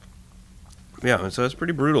 Yeah, so it's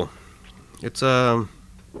pretty brutal. It's not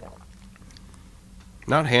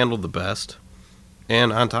handled the best,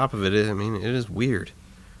 and on top of it, I mean, it is weird.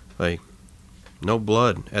 Like, no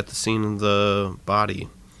blood at the scene of the body,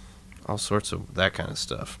 all sorts of that kind of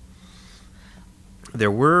stuff.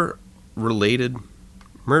 There were related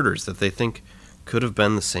murders that they think could have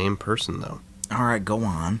been the same person, though. All right, go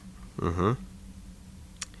on. Mm-hmm.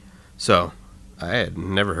 So, I had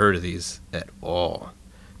never heard of these at all,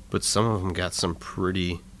 but some of them got some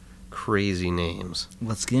pretty crazy names.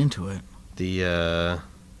 Let's get into it. The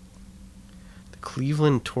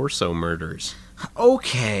Cleveland Torso Murders.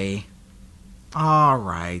 Okay. All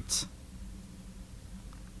right.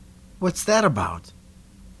 What's that about?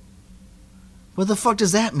 What the fuck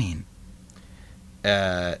does that mean?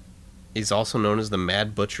 He's also known as the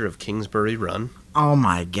Mad Butcher of Kingsbury Run. Oh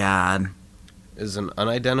my god. Is an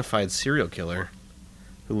unidentified serial killer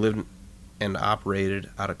who lived and operated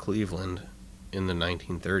out of Cleveland in the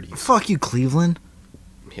 1930s. Fuck you, Cleveland.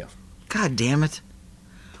 Yeah. God damn it.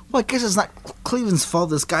 Well, I guess it's not Cleveland's fault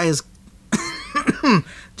this guy is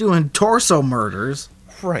doing torso murders.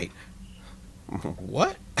 Right.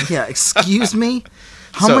 What? Yeah, excuse me?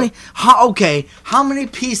 How So- many... how many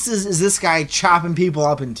pieces is this guy chopping people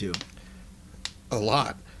up into? A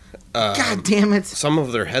lot. God damn it. Some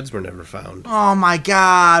of their heads were never found. Oh my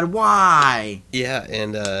god, why? Yeah,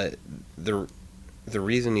 and the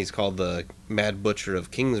reason he's called the Mad Butcher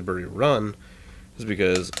of Kingsbury Run is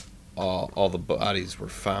because all the bodies were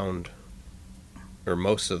found, or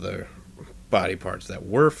most of the body parts that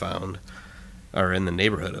were found are in the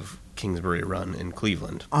neighborhood of Kingsbury Run in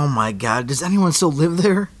Cleveland. Oh my god, does anyone still live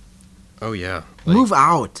there? Oh yeah. Move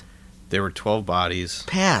out. There were 12 bodies,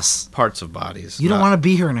 Pass. parts of bodies. You don't want to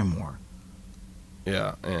be here anymore.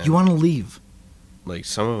 Yeah, and You want to leave. like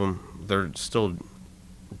some of them, they're still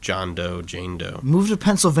John Doe, Jane Doe. Move to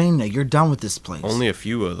Pennsylvania. You're done with this place. Only a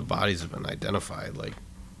few of the bodies have been identified. Like,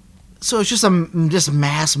 So it's just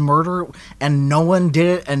mass murder, and no one did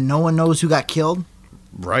it, and no one knows who got killed?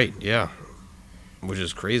 right, yeah, which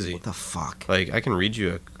is crazy. The fuck? Like, I can read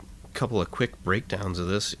you a couple of quick breakdowns of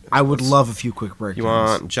this. I would love a few quick breakdowns. You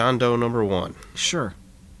want John Doe number 1, Sure.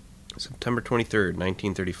 September 23rd,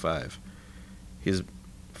 1935. He's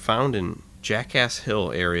found in Jackass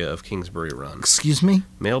Hill area of Kingsbury Run. Excuse me?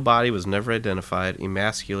 Male body was never identified,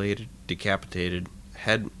 emasculated, decapitated,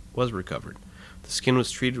 head was recovered. The skin was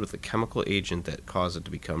treated with a chemical agent that caused it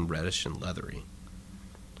to become reddish and leathery.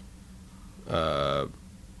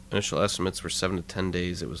 Initial estimates were 7 to 10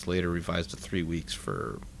 days. It was later revised to 3 weeks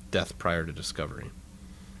for death prior to discovery.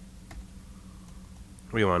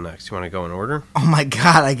 What do you want next? You want to go in order? Oh my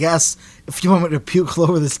god, I guess if you want me to puke all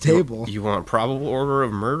over this table. You want probable order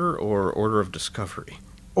of murder or order of discovery?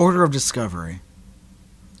 Order of discovery.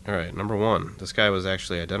 All right, number 1. This guy was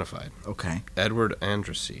actually identified. Okay. Edward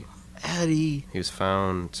Andrassy. Eddie. He was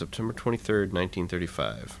found September 23rd,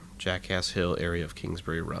 1935, Jackass Hill area of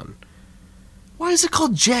Kingsbury Run. Why is it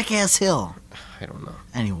called Jackass Hill? I don't know.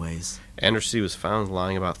 Anyways. Andrassy was found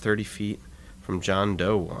lying about 30 feet from John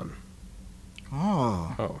Doe 1.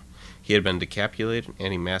 Oh. He had been decapitated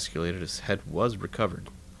and emasculated. His head was recovered.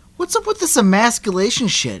 What's up with this emasculation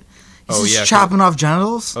shit? Is Oh, this yeah, chopping off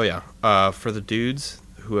genitals? Oh, yeah. For the dudes,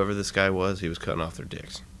 whoever this guy was, he was cutting off their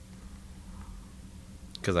dicks.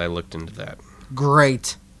 Because I looked into that.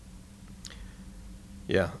 Great.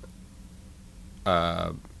 Yeah.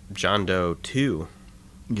 John Doe 2,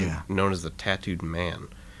 Yeah. known as the Tattooed Man.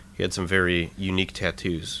 He had some very unique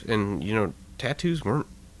tattoos. And, you know, tattoos weren't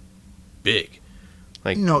big.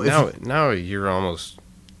 Like, No, now you're almost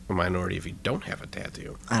a minority if you don't have a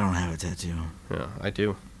tattoo. I don't have a tattoo. Yeah, I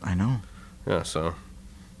do. I know. Yeah, so,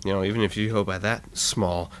 you know, even if you go by that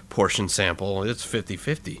small portion sample, it's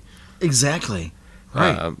 50-50. Exactly.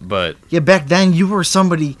 Right. But, Yeah, back then you were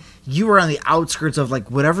somebody, you were on the outskirts of like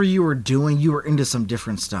whatever you were doing, you were into some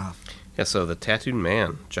different stuff. yeah, so the Tattooed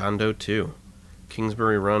Man, John Doe 2,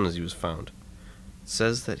 Kingsbury Run as he was found,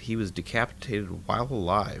 says that he was decapitated while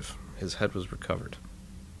alive. His head was recovered.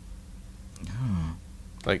 Oh.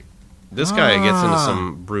 Like, this guy gets into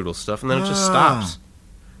some brutal stuff, and then it just stops.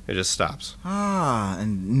 It just stops.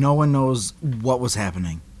 And no one knows what was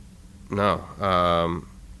happening. No.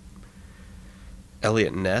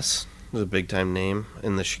 Elliot Ness was a big-time name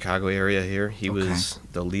in the Chicago area here. He was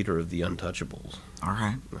the leader of the Untouchables. All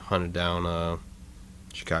right. Hunted down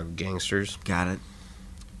Chicago gangsters. Got it.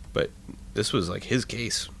 But this was like his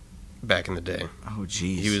case back in the day. Oh,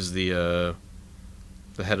 jeez. He was the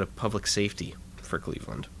head of public safety for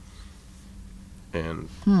Cleveland. And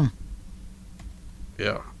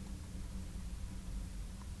yeah,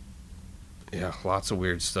 lots of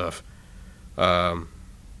weird stuff.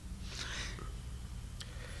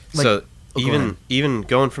 Like, so go ahead. even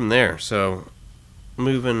going from there, so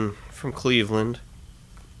moving from Cleveland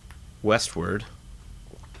westward,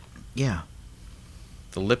 Yeah.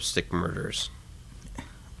 the lipstick murders.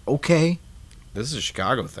 Okay. This is a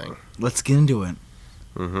Chicago thing. Let's get into it.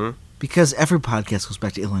 Mm-hmm. Because every podcast goes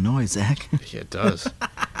back to Illinois, Zach. Yeah, it does.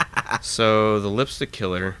 So the lipstick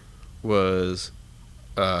killer was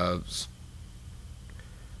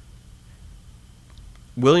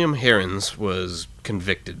William Herons was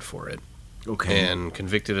convicted for it. Okay. And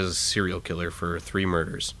convicted as a serial killer for 3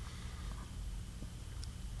 murders.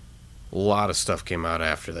 A lot of stuff came out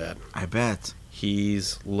after that. I bet.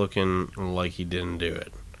 He's looking like he didn't do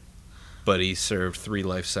it. But he served 3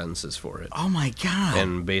 life sentences for it. Oh my god.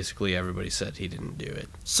 And basically everybody said he didn't do it.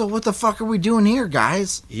 So what the fuck are we doing here,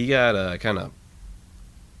 guys? He got kind of...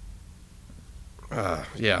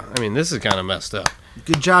 yeah, I mean, this is kind of messed up.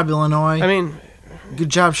 Good job, Illinois. I mean... Good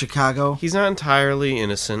job, Chicago. He's not entirely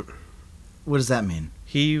innocent. What does that mean?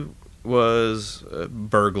 He was a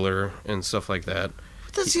burglar and stuff like that.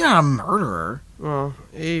 That's not a murderer. Well,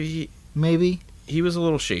 he Maybe. was a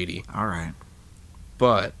little shady. All right.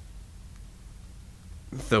 But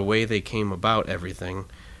the way they came about everything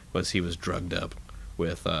was he was drugged up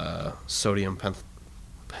with sodium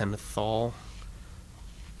pentothal.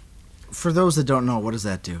 For those that don't know, what does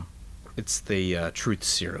that do? It's the truth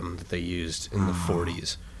serum that they used in the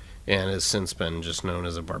 40s and has since been just known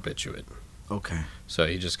as a barbiturate. Okay. So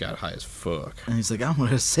he just got high as fuck. And he's like, I'm going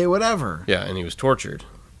to say whatever. Yeah, and he was tortured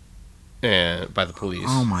and by the police.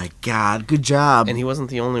 Oh my god. Good job. And he wasn't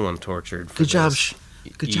the only one tortured for Good job. this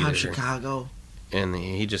Good job, either. Chicago. And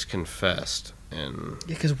he just confessed. And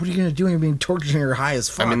Yeah, because what are you going to do when you're being tortured and you're high as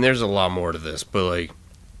fuck? I mean, there's a lot more to this, but like,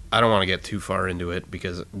 I don't want to get too far into it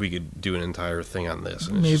because we could do an entire thing on this,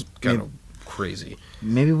 and it's just kind of crazy.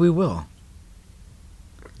 Maybe we will.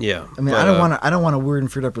 Yeah. I mean, but, I don't want a weird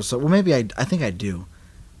and fruit episode. Well, maybe I think I do.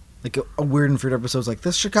 Like a weird and fruit episode's like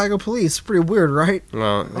this Chicago police, pretty weird, right?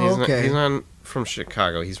 Well, okay. He's not from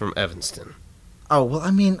Chicago. He's from Evanston. Oh well,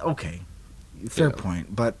 I mean, okay, fair Yeah.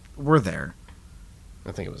 point. But we're there.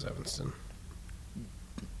 I think it was Evanston.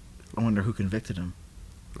 I wonder who convicted him.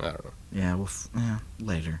 I don't know. Yeah, well,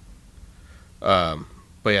 later. But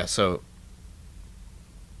yeah, so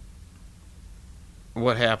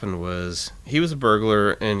what happened was he was a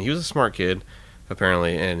burglar and he was a smart kid,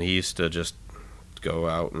 apparently, and he used to just go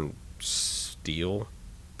out and steal,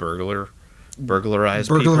 burglarize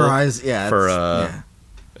people Yeah, for yeah.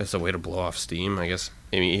 as a way to blow off steam, I guess.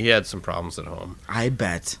 I mean, he had some problems at home, I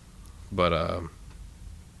bet. but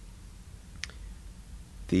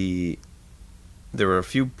there were a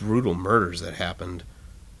few brutal murders that happened,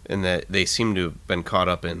 and that they seemed to have been caught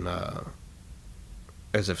up in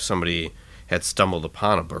as if somebody had stumbled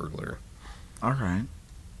upon a burglar. All right.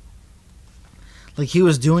 Like he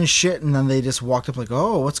was doing shit, and then they just walked up like,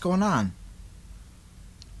 "Oh, what's going on?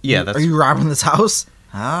 Yeah, that's Are you robbing this house?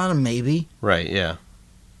 Maybe. right. Yeah,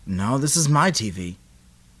 No, this is my TV.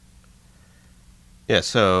 yeah.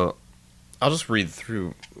 So I'll just read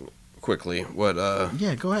through quickly what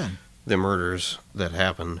Yeah, go ahead. the murders that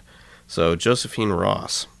happened. So Josephine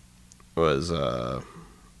Ross was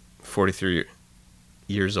 43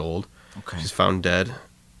 years old. Okay. She's found dead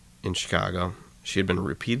in Chicago. She had been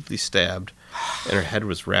repeatedly stabbed, and her head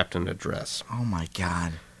was wrapped in a dress. Oh my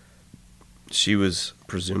god. She was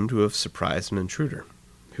presumed to have surprised an intruder,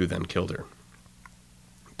 who then killed her.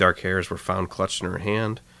 Dark hairs were found clutched in her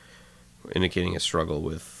hand, indicating a struggle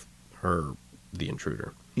with the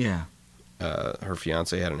intruder. Yeah. Her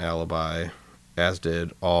fiancé had an alibi, as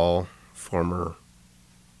did all former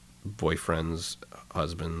boyfriends,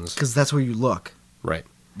 husbands. Because that's where you look. Right.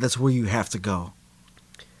 That's where you have to go.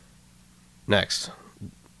 Next,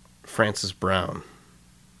 Francis Brown,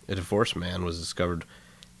 a divorced man, was discovered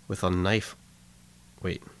with a knife.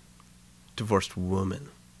 Wait, divorced woman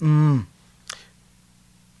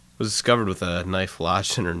was discovered with a knife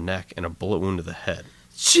lodged in her neck and a bullet wound to the head.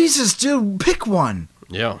 Jesus, dude, pick one.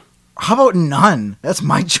 Yeah. How about none? That's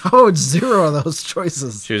my choice. 0 of those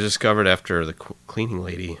choices. She was discovered after the cleaning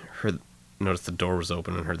lady noticed the door was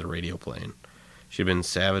open and heard the radio playing. She had been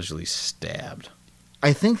savagely stabbed.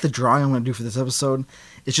 I think the drawing I'm going to do for this episode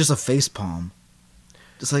is just a face palm.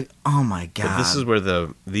 Just like, oh my god. But this is where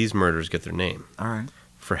these murders get their name. All right.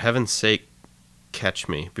 For heaven's sake, catch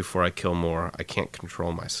me before I kill more. I can't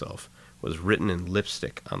control myself. Was written in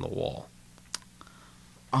lipstick on the wall.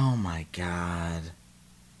 Oh my god.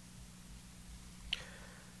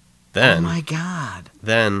 Then, oh my god.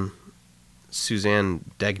 Then, Suzanne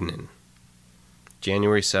Degnan,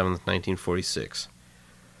 January 7th, 1946.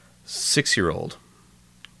 6-year-old.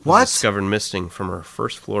 What? Discovered missing from her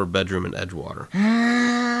first floor bedroom in Edgewater.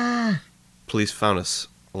 police found a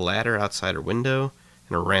ladder outside her window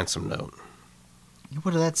and a ransom note.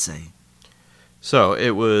 What did that say? So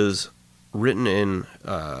it was written in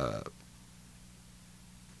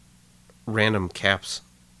random caps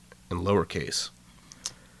and lowercase.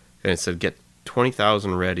 And it said, get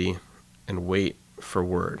 20,000 ready and wait for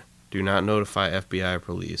word. Do not notify FBI or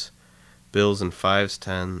police. Bills in 5s,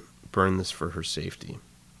 10. Burn this for her safety.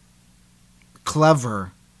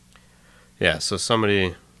 Clever. Yeah, so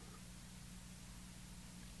somebody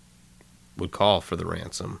would call for the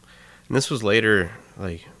ransom. And this was later,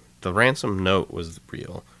 like, the ransom note was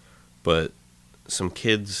real, but some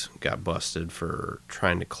kids got busted for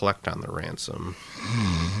trying to collect on the ransom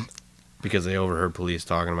because they overheard police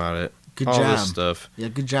talking about it. Good all job. This stuff. Yeah,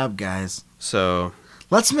 good job, guys. So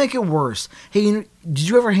let's make it worse. Hey, did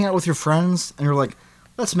you ever hang out with your friends and you're like,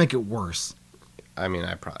 let's make it worse? I mean,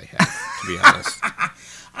 I probably have, to be honest.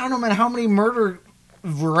 I don't know, man. How many murder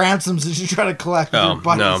ransoms did you try to collect with your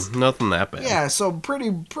buddies? No, nothing that bad. Yeah, so pretty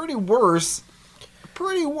worse.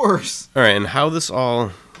 Pretty worse. All right, and how this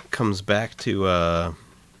all comes back to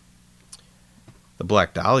the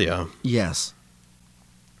Black Dahlia. Yes.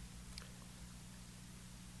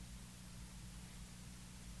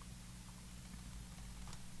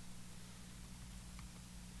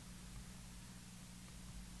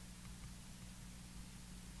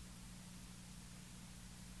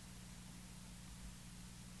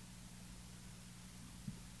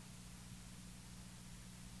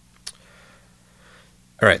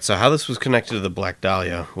 All right, so how this was connected to the Black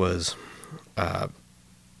Dahlia was about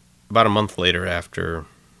a month later after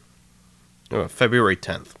February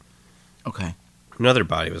 10th. Okay. Another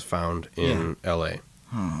body was found in L.A.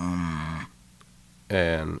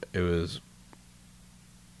 And it was...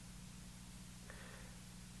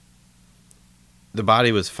 The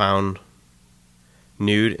body was found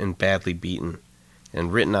nude and badly beaten,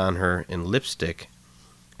 and written on her in lipstick,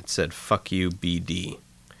 it said, "Fuck you, BD."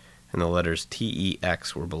 And the letters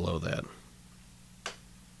TEX were below that.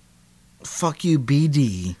 Fuck you,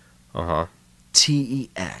 BD. Uh-huh.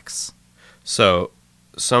 TEX. So,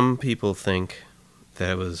 some people think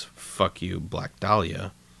that it was fuck you, Black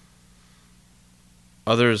Dahlia.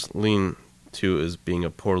 Others lean to it as being a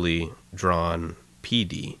poorly drawn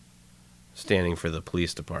PD, standing for the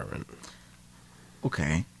police department.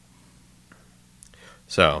 Okay.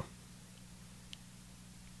 So,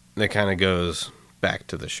 that kind of goes back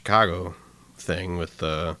to the Chicago thing with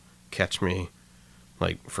the catch me,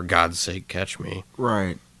 like, for God's sake, catch me.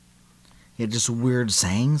 Right. Yeah, just weird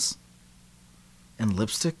sayings and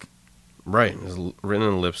lipstick. Right. It was written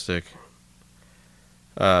in lipstick.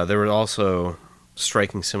 There were also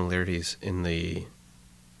striking similarities in the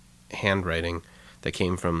handwriting that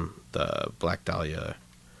came from the Black Dahlia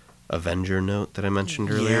Avenger note that I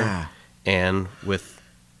mentioned earlier. Yeah. And with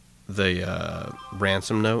the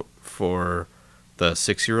ransom note for the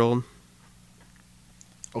 6-year-old.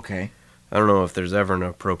 Okay. I don't know if there's ever an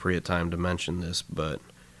appropriate time to mention this, but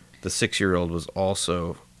the 6-year-old was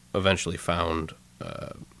also eventually found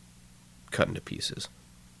cut into pieces.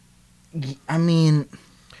 I mean...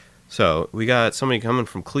 So, we got somebody coming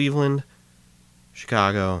from Cleveland,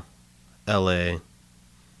 Chicago, LA,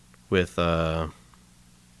 with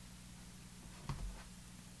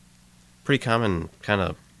pretty common kind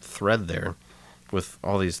of thread there, with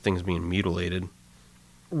all these things being mutilated.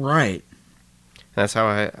 Right. That's how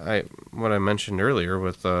I what I mentioned earlier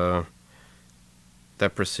with that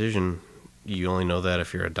precision. You only know that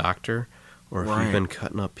if you're a doctor or if you've been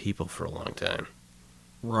cutting up people for a long time.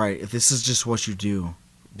 Right. If this is just what you do.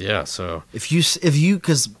 Yeah. So if you,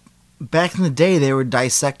 because back in the day they would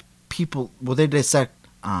dissect people. Well, they dissect,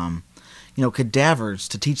 cadavers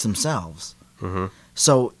to teach themselves. Mm-hmm.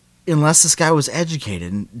 So unless this guy was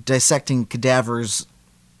educated, dissecting cadavers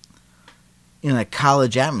in a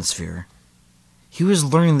college atmosphere, he was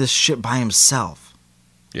learning this shit by himself.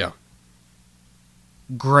 Yeah.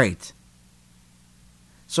 Great.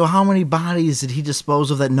 So how many bodies did he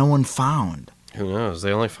dispose of that no one found? Who knows?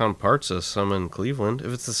 They only found parts of some in Cleveland,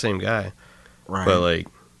 if it's the same guy. Right. But, like,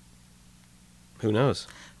 who knows?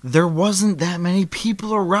 There wasn't that many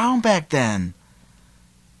people around back then.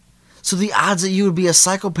 So the odds that you would be a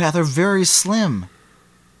psychopath are very slim.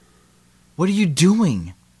 What are you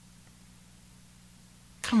doing?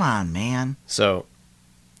 Come on, man. So,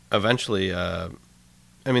 eventually,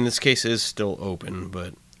 this case is still open,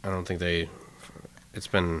 but I don't think it's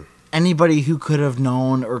been... Anybody who could have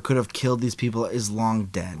known or could have killed these people is long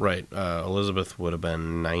dead. Right. Elizabeth would have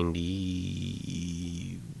been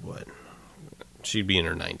 90... What? She'd be in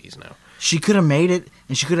her 90s now. She could have made it,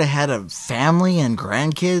 and she could have had a family and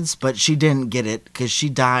grandkids, but she didn't get it because she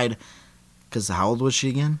died. Because how old was she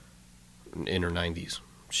again? in her 90s.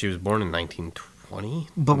 She was born in 1920.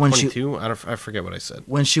 But when 22? I forget what I said.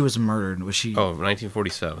 When she was murdered, was she? Oh,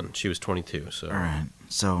 1947. She was 22. So. All right.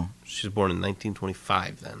 So she was born in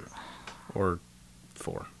 1925 then, or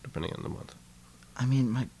 4, depending on the month. I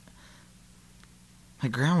mean, my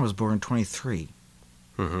grandma was born in 23.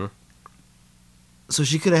 Mm-hmm. So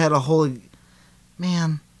she could have had a whole...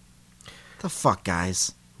 Man, the fuck,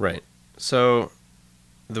 guys. Right. So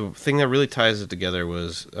the thing that really ties it together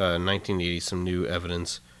was 1980, some new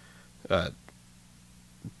evidence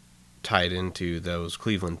tied into those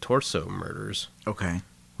Cleveland torso murders. Okay.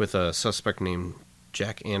 With a suspect named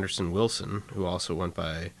Jack Anderson Wilson, who also went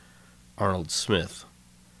by Arnold Smith.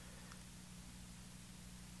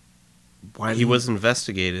 He was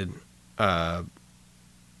investigated by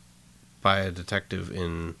a detective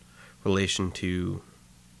in relation to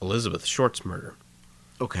Elizabeth Short's murder.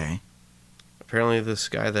 Okay. Apparently this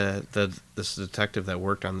guy this detective that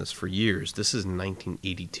worked on this for years, this is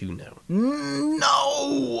 1982 now.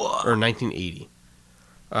 No! Or 1980.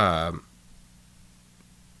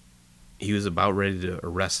 He was about ready to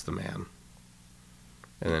arrest the man.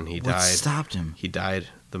 And then he died. What stopped him? He died.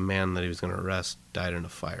 The man that he was going to arrest died in a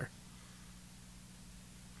fire.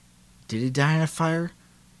 Did he die in a fire?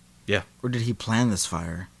 Yeah. Or did he plan this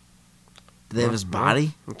fire? Did they have his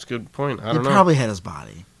body? That's a good point. I don't know. They probably had his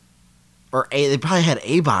body. Or they probably had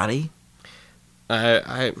a body.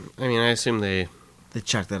 I mean, I assume they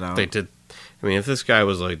checked that out. They did. I mean, if this guy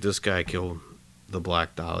was like, this guy killed the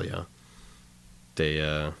Black Dahlia,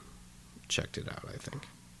 they checked it out, I think.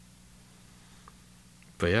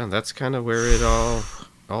 But yeah, that's kind of where it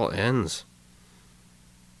all ends.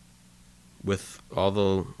 With all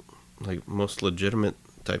the like most legitimate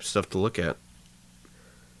type stuff to look at.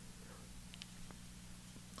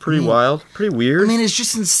 Pretty wild, pretty weird. I mean, it's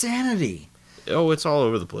just insanity. Oh, it's all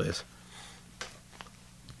over the place.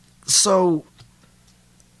 So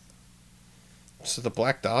the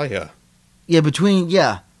Black Dahlia. Yeah,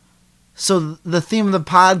 So the theme of the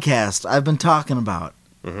podcast I've been talking about.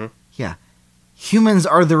 Mm-hmm. Yeah. Humans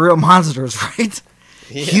are the real monsters, right?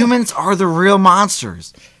 Yeah. Humans are the real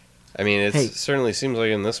monsters. I mean, it certainly seems like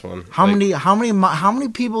in this one. How many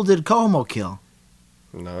people did Como kill?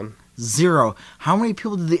 None. 0. How many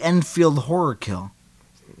people did the Enfield Horror kill?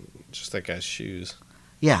 Just that guy's shoes.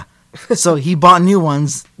 Yeah. So he bought new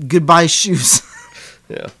ones. Goodbye shoes.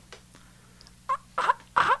 Yeah.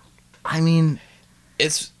 I mean, I'm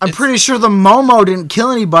it's pretty sure the Momo didn't kill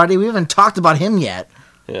anybody. We haven't talked about him yet.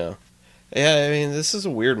 Yeah. Yeah, I mean, this is a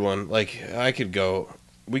weird one. Like,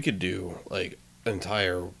 we could do, like, an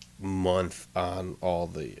entire month on all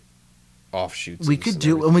the offshoots. We could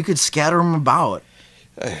do, and we could scatter them about.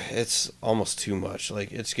 It's almost too much.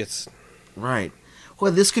 Like, it gets... Right.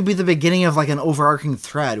 Well, this could be the beginning of, like, an overarching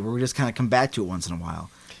thread where we just kind of come back to it once in a while.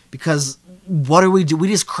 Because what do? We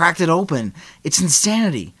just cracked it open. It's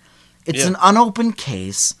insanity. It's an unopened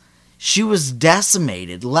case. She was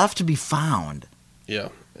decimated, left to be found. Yeah.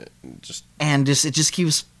 It just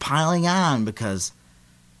keeps piling on because,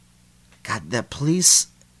 God, that police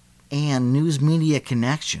and news media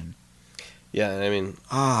connection. Yeah, and I mean,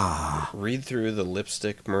 read through the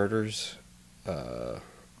lipstick murders. Yeah.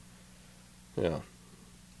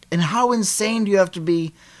 And how insane do you have to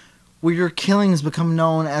be where your killings become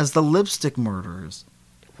known as the lipstick murders?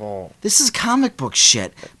 Well, this is comic book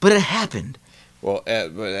shit, but it happened. Well,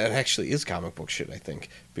 but it actually is comic book shit, I think,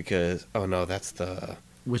 because that's the...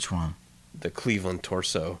 Which one? The Cleveland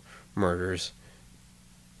torso murders.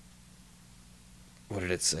 What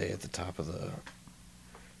did it say at the top of the...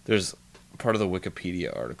 There's part of the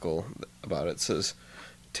Wikipedia article about it. It says,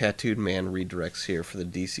 tattooed man redirects here for the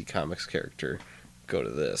DC Comics character. Go to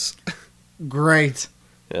this. Great.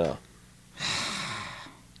 Yeah.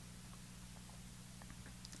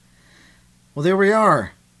 Well, there we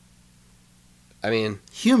are. I mean...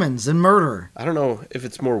 Humans and murder. I don't know if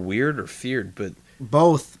it's more weird or feared, but...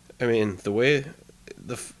 Both. I mean, the way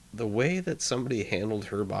that somebody handled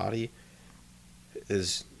her body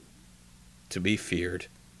is to be feared.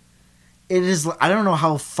 It is. I don't know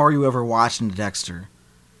how far you ever watched into Dexter.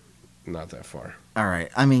 Not that far. All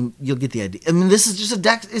right. I mean, you'll get the idea. I mean, this is just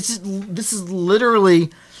this is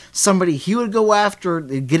literally somebody he would go after,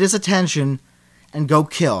 get his attention, and go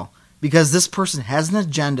kill because this person has an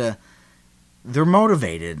agenda. They're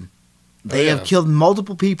motivated. They have killed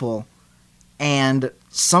multiple people. And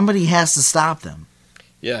somebody has to stop them.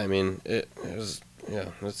 Yeah, I mean, it was... Yeah,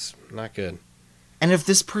 it's not good. And if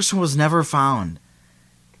this person was never found...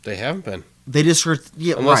 They haven't been. They just heard...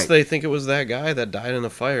 Yeah, Unless they think it was that guy that died in a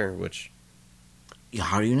fire, which... Yeah,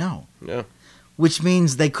 how do you know? Yeah. Which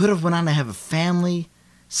means they could have went on to have a family,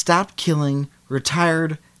 stopped killing,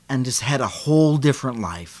 retired, and just had a whole different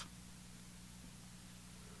life.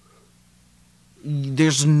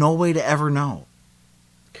 There's no way to ever know.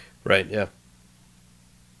 Right, yeah.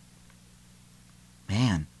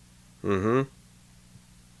 Man. Mm-hmm.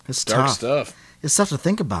 It's Dark tough. stuff. It's tough to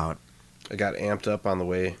think about. I got amped up on the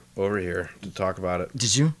way over here to talk about it.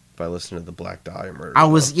 Did you? By listening to the Black Dahlia murder. I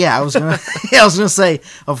was gonna say,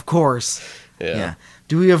 of course. Yeah.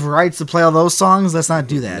 Do we have rights to play all those songs? Let's not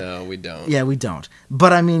do that. No, we don't. Yeah, we don't.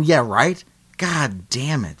 But I mean, yeah, right? God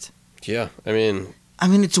damn it. Yeah, I mean,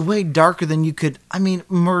 it's way darker than you could.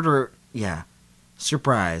 Murder. Yeah.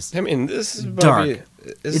 Surprise. this is dark.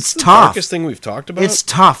 It's the tough. darkest thing we've talked about. It's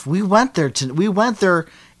tough. We went there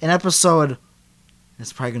in episode.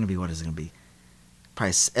 It's probably going to be, what is it going to be?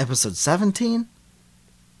 Probably episode 17?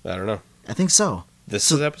 I don't know. I think so.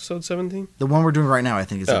 This is episode 17? The one we're doing right now, I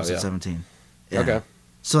think, is episode yeah. 17. Yeah. Okay.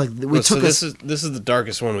 So like this is the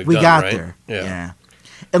darkest one we done, got right? there. Yeah. Yeah.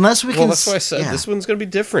 Unless we can. Well, that's why I said this one's going to be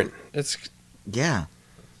different. It's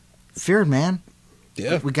Feared, man.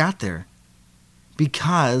 Yeah. We got there.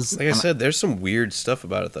 Because like I said, there's some weird stuff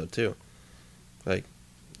about it though too. Like,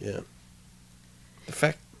 yeah. The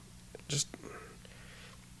fact, just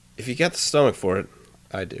if you got the stomach for it,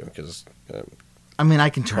 I do because. I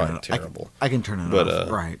can turn it. Terrible. I can turn it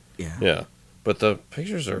off. Right. Yeah. Yeah, but the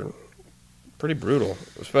pictures are pretty brutal,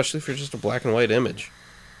 especially if you're just a black and white image.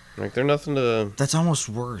 Like they're nothing to. That's almost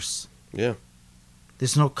worse. Yeah.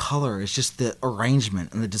 There's no color. It's just the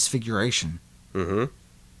arrangement and the disfiguration. Mm-hmm.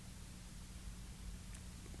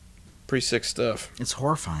 Pretty sick stuff. It's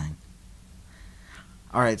horrifying.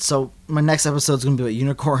 All right, so my next episode is going to be about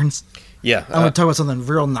unicorns. Yeah. I'm going to talk about something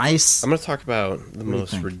real nice. I'm going to talk about the What do you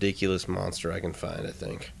most think? ridiculous monster I can find, I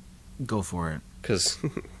think. Go for it. Because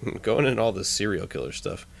going into all this serial killer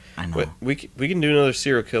stuff. I know. We can do another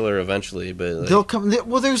serial killer eventually, but like, They'll come.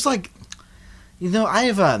 Well, there's like,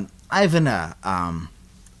 I have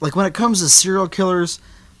like when it comes to serial killers,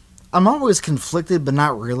 I'm always conflicted, but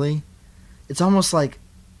not really. It's almost like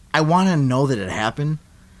I want to know that it happened,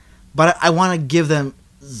 but I want to give them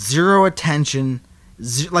zero attention.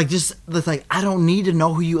 I don't need to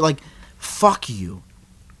know who you like. Fuck you. You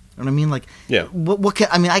know what I mean? Like, yeah. What can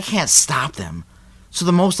I can't stop them. So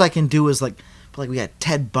the most I can do is like we got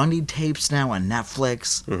Ted Bundy tapes now on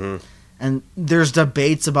Netflix, and there's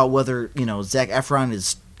debates about whether Zac Efron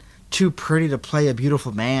is too pretty to play a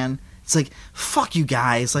beautiful man. It's like, fuck you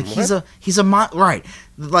guys. Like what? he's a right.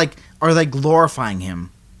 Like, are they glorifying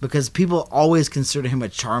him? Because people always consider him a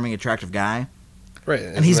charming, attractive guy. Right.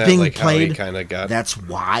 And he's being like played. How he kind of got. That's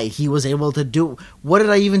why he was able to do. What did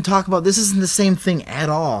I even talk about? This isn't the same thing at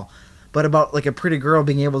all. But about like a pretty girl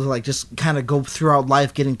being able to like just kind of go throughout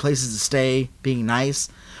life, getting places to stay, being nice.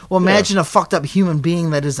 Well, imagine a fucked up human being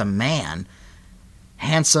that is a man,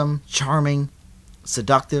 handsome, charming,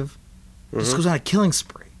 seductive, just goes on a killing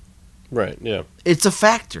spree. Right. Yeah. It's a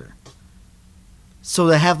factor. So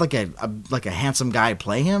they have like a handsome guy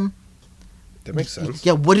play him. That makes sense.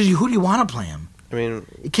 Yeah. Who do you want to play him? I mean,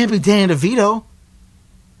 It can't be Danny DeVito.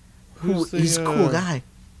 He's a cool uh, guy,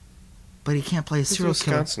 but he can't play a who's the serial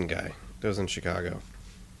killer. Wisconsin guy that was in Chicago?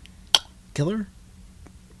 Killer?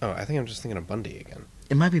 Oh, I think I'm just thinking of Bundy again.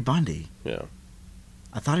 It might be Bundy. Yeah.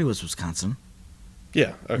 I thought he was Wisconsin.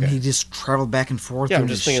 Yeah. And Okay. he just traveled back and forth. Yeah, I'm doing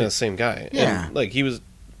just his thinking shit. of the same guy. Yeah. And, like he was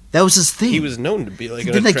That was his thing. He was known to be like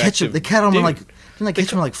an Didn't they catch him? attractive They caught him in dude. didn't they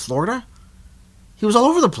catch him in like Florida? He was all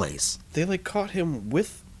over the place. They like caught him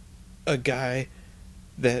with a guy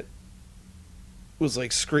that was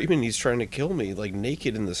like screaming he's trying to kill me, like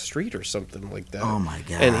naked in the street or something like that. Oh my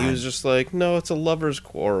god! And he was just like, no, it's a lover's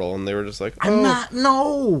quarrel, and they were just like, oh. I'm not.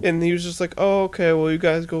 No. And he was just like, oh, okay, well, you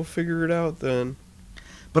guys go figure it out then.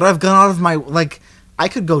 But I've gone out of my I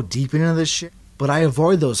could go deep into this shit, but I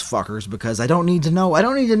avoid those fuckers because I don't need to know. I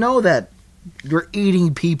don't need to know that you're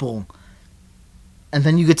eating people, and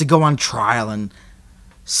then you get to go on trial and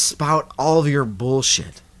spout all of your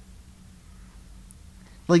bullshit.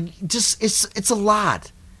 Like, just it's a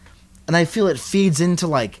lot, and I feel it feeds into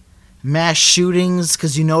like mass shootings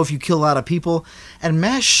because if you kill a lot of people, and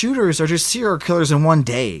mass shooters are just serial killers in one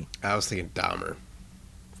day. I was thinking Dahmer.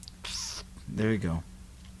 There you go.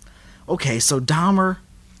 Okay, so Dahmer,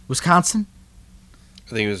 Wisconsin.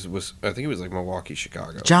 I think it was like Milwaukee,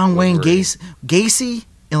 Chicago. John Wayne Gacy,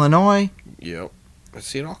 Illinois. Yep.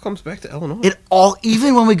 See, it all comes back to Illinois.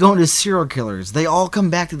 Even when we go into serial killers, they all come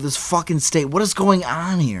back to this fucking state. What is going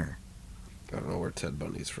on here? I don't know where Ted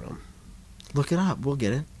Bundy's from. Look it up. We'll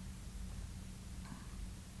get it.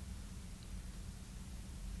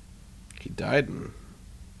 He died in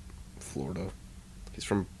Florida.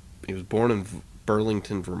 He was born in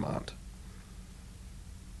Burlington, Vermont.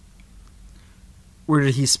 Where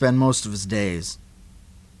did he spend most of his days?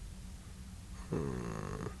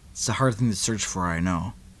 It's a hard thing to search for, I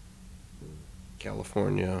know.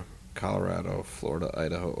 California, Colorado, Florida,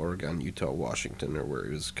 Idaho, Oregon, Utah, Washington are where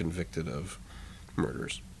he was convicted of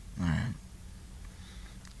murders. All right.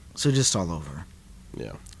 So just all over.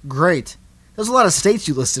 Yeah. Great. There's a lot of states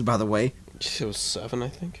you listed, by the way. It was 7, I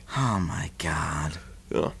think. Oh, my God.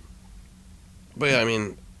 Yeah. But yeah, I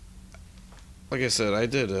mean, like I said, I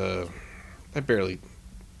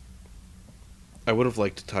would have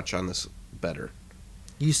liked to touch on this better.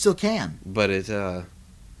 You still can. But this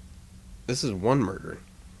is one murder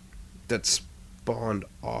that spawned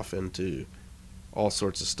off into all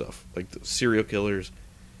sorts of stuff. Like the serial killers.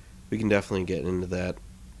 We can definitely get into that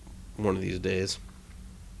one of these days.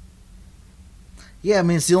 Yeah, I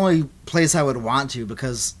mean, it's the only place I would want to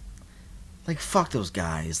because, like, fuck those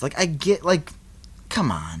guys. Like, I get, like,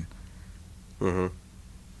 come on. Mm-hmm.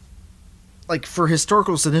 Like, for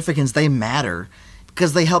historical significance, they matter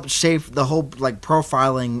because they helped shape the whole, like,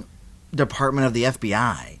 profiling department of the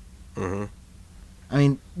FBI. Mm-hmm. I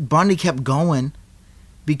mean, Bundy kept going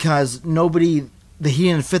because he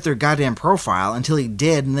didn't fit their goddamn profile until he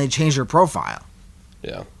did, and they changed their profile.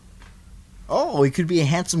 Yeah. Oh, he could be a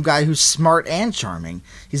handsome guy who's smart and charming.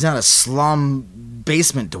 He's not a slum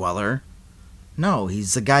basement dweller. No,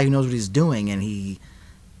 he's a guy who knows what he's doing, and he...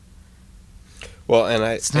 Well, and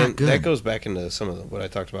good. That goes back into some of what I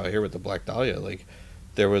talked about here with the Black Dahlia. Like,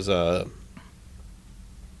 there was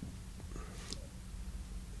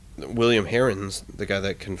William Herons, the guy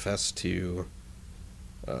that confessed to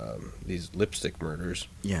these lipstick murders.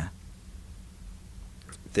 Yeah.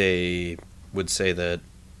 They would say that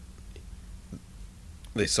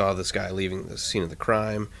they saw this guy leaving the scene of the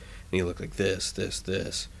crime, and he looked like this,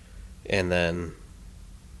 and then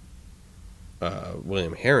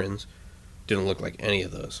William Herons didn't look like any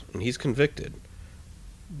of those, and he's convicted.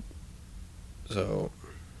 So,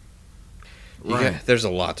 right. There's a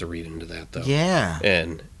lot to read into that, though. Yeah.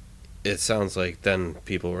 And it sounds like then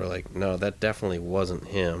people were like, no, that definitely wasn't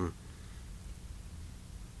him.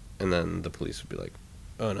 And then the police would be like,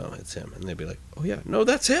 oh, no, it's him. And they'd be like, oh, yeah, no,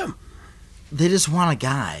 that's him. They just want a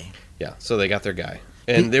guy. Yeah, so they got their guy.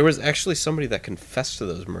 And there was actually somebody that confessed to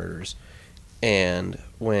those murders. And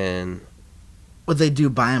when... Would they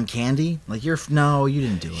buy him candy? Like, no, you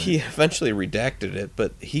didn't do it. He eventually redacted it,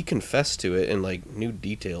 but he confessed to it in, like, new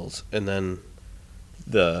details. And then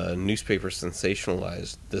the newspaper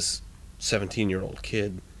sensationalized this 17-year-old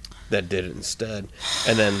kid that did it instead.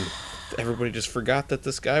 And then everybody just forgot that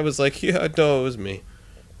this guy was like, yeah, no, it was me.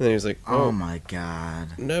 And then he was like, oh my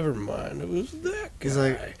God. Never mind, it was that guy. He's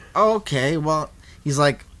like, oh, okay, well, he's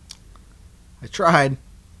like, I tried.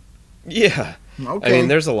 Yeah. Okay. I mean,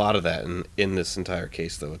 there's a lot of that in this entire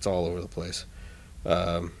case, though. It's all over the place.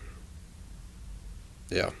 Yeah.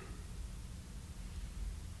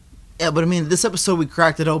 Yeah, but I mean, this episode we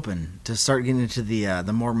cracked it open to start getting into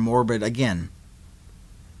the more morbid. Again,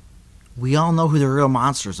 we all know who the real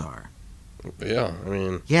monsters are. Yeah, I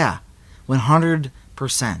mean... Yeah,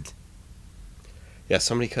 100%. Yeah,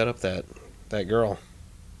 somebody cut up that girl.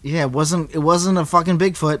 Yeah, it wasn't a fucking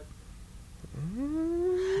Bigfoot.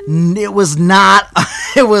 It was not a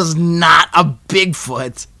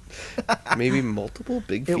Bigfoot. Maybe multiple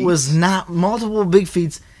big feet? It was not multiple big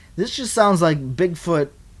feet. This just sounds like Bigfoot,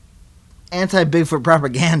 anti-Bigfoot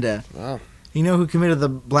propaganda. Wow. You know who committed the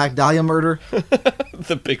Black Dahlia murder?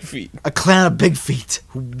 The Big Feet. A clan of Big Feet.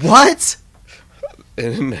 What?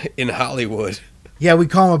 In Hollywood. Yeah, we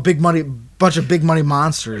call them bunch of big money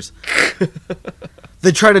monsters.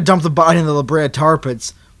 They tried to dump the body in the La Brea tar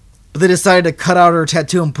pits, but they decided to cut out her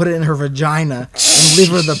tattoo and put it in her vagina and leave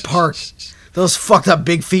her in the park. Those fucked up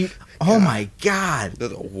Big Feet. Oh my God. They're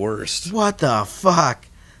the worst. What the fuck?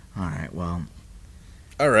 All right, well.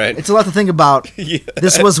 All right. It's a lot to think about. Yeah.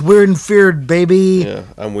 This was Weird and Feared, baby. Yeah,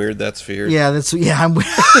 I'm weird, that's feared. Yeah, I'm weird.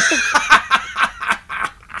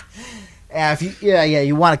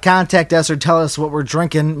 You want to contact us or tell us what we're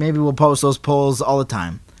drinking, maybe we'll post those polls all the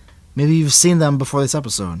time. Maybe you've seen them before this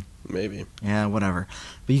episode. Maybe. Yeah, whatever.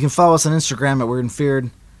 But you can follow us on Instagram at Weird and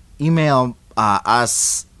Feared. Email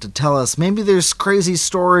us to tell us maybe there's crazy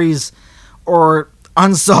stories or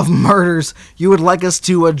unsolved murders you would like us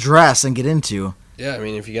to address and get into. Yeah, I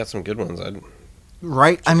mean, if you got some good ones, I'd...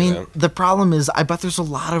 Right? I mean, the problem is I bet there's a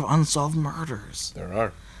lot of unsolved murders. There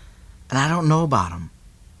are. And I don't know about them.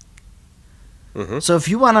 Mm-hmm. So if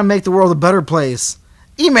you want to make the world a better place,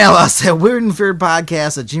 email us at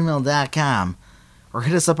weirdandfearedpodcast@gmail.com or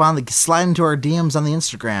hit us up slide into our DMs on the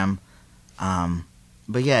Instagram.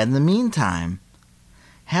 But yeah, in the meantime,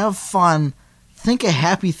 have fun, think of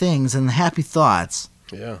happy things and happy thoughts.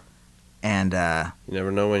 Yeah. And you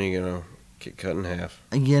never know when you're gonna get cut in half.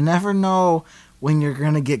 you never know when you're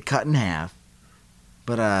gonna get cut in half.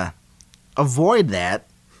 But avoid that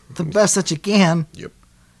the best that you can. Yep.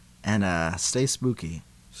 And stay spooky.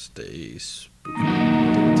 Stay spooky.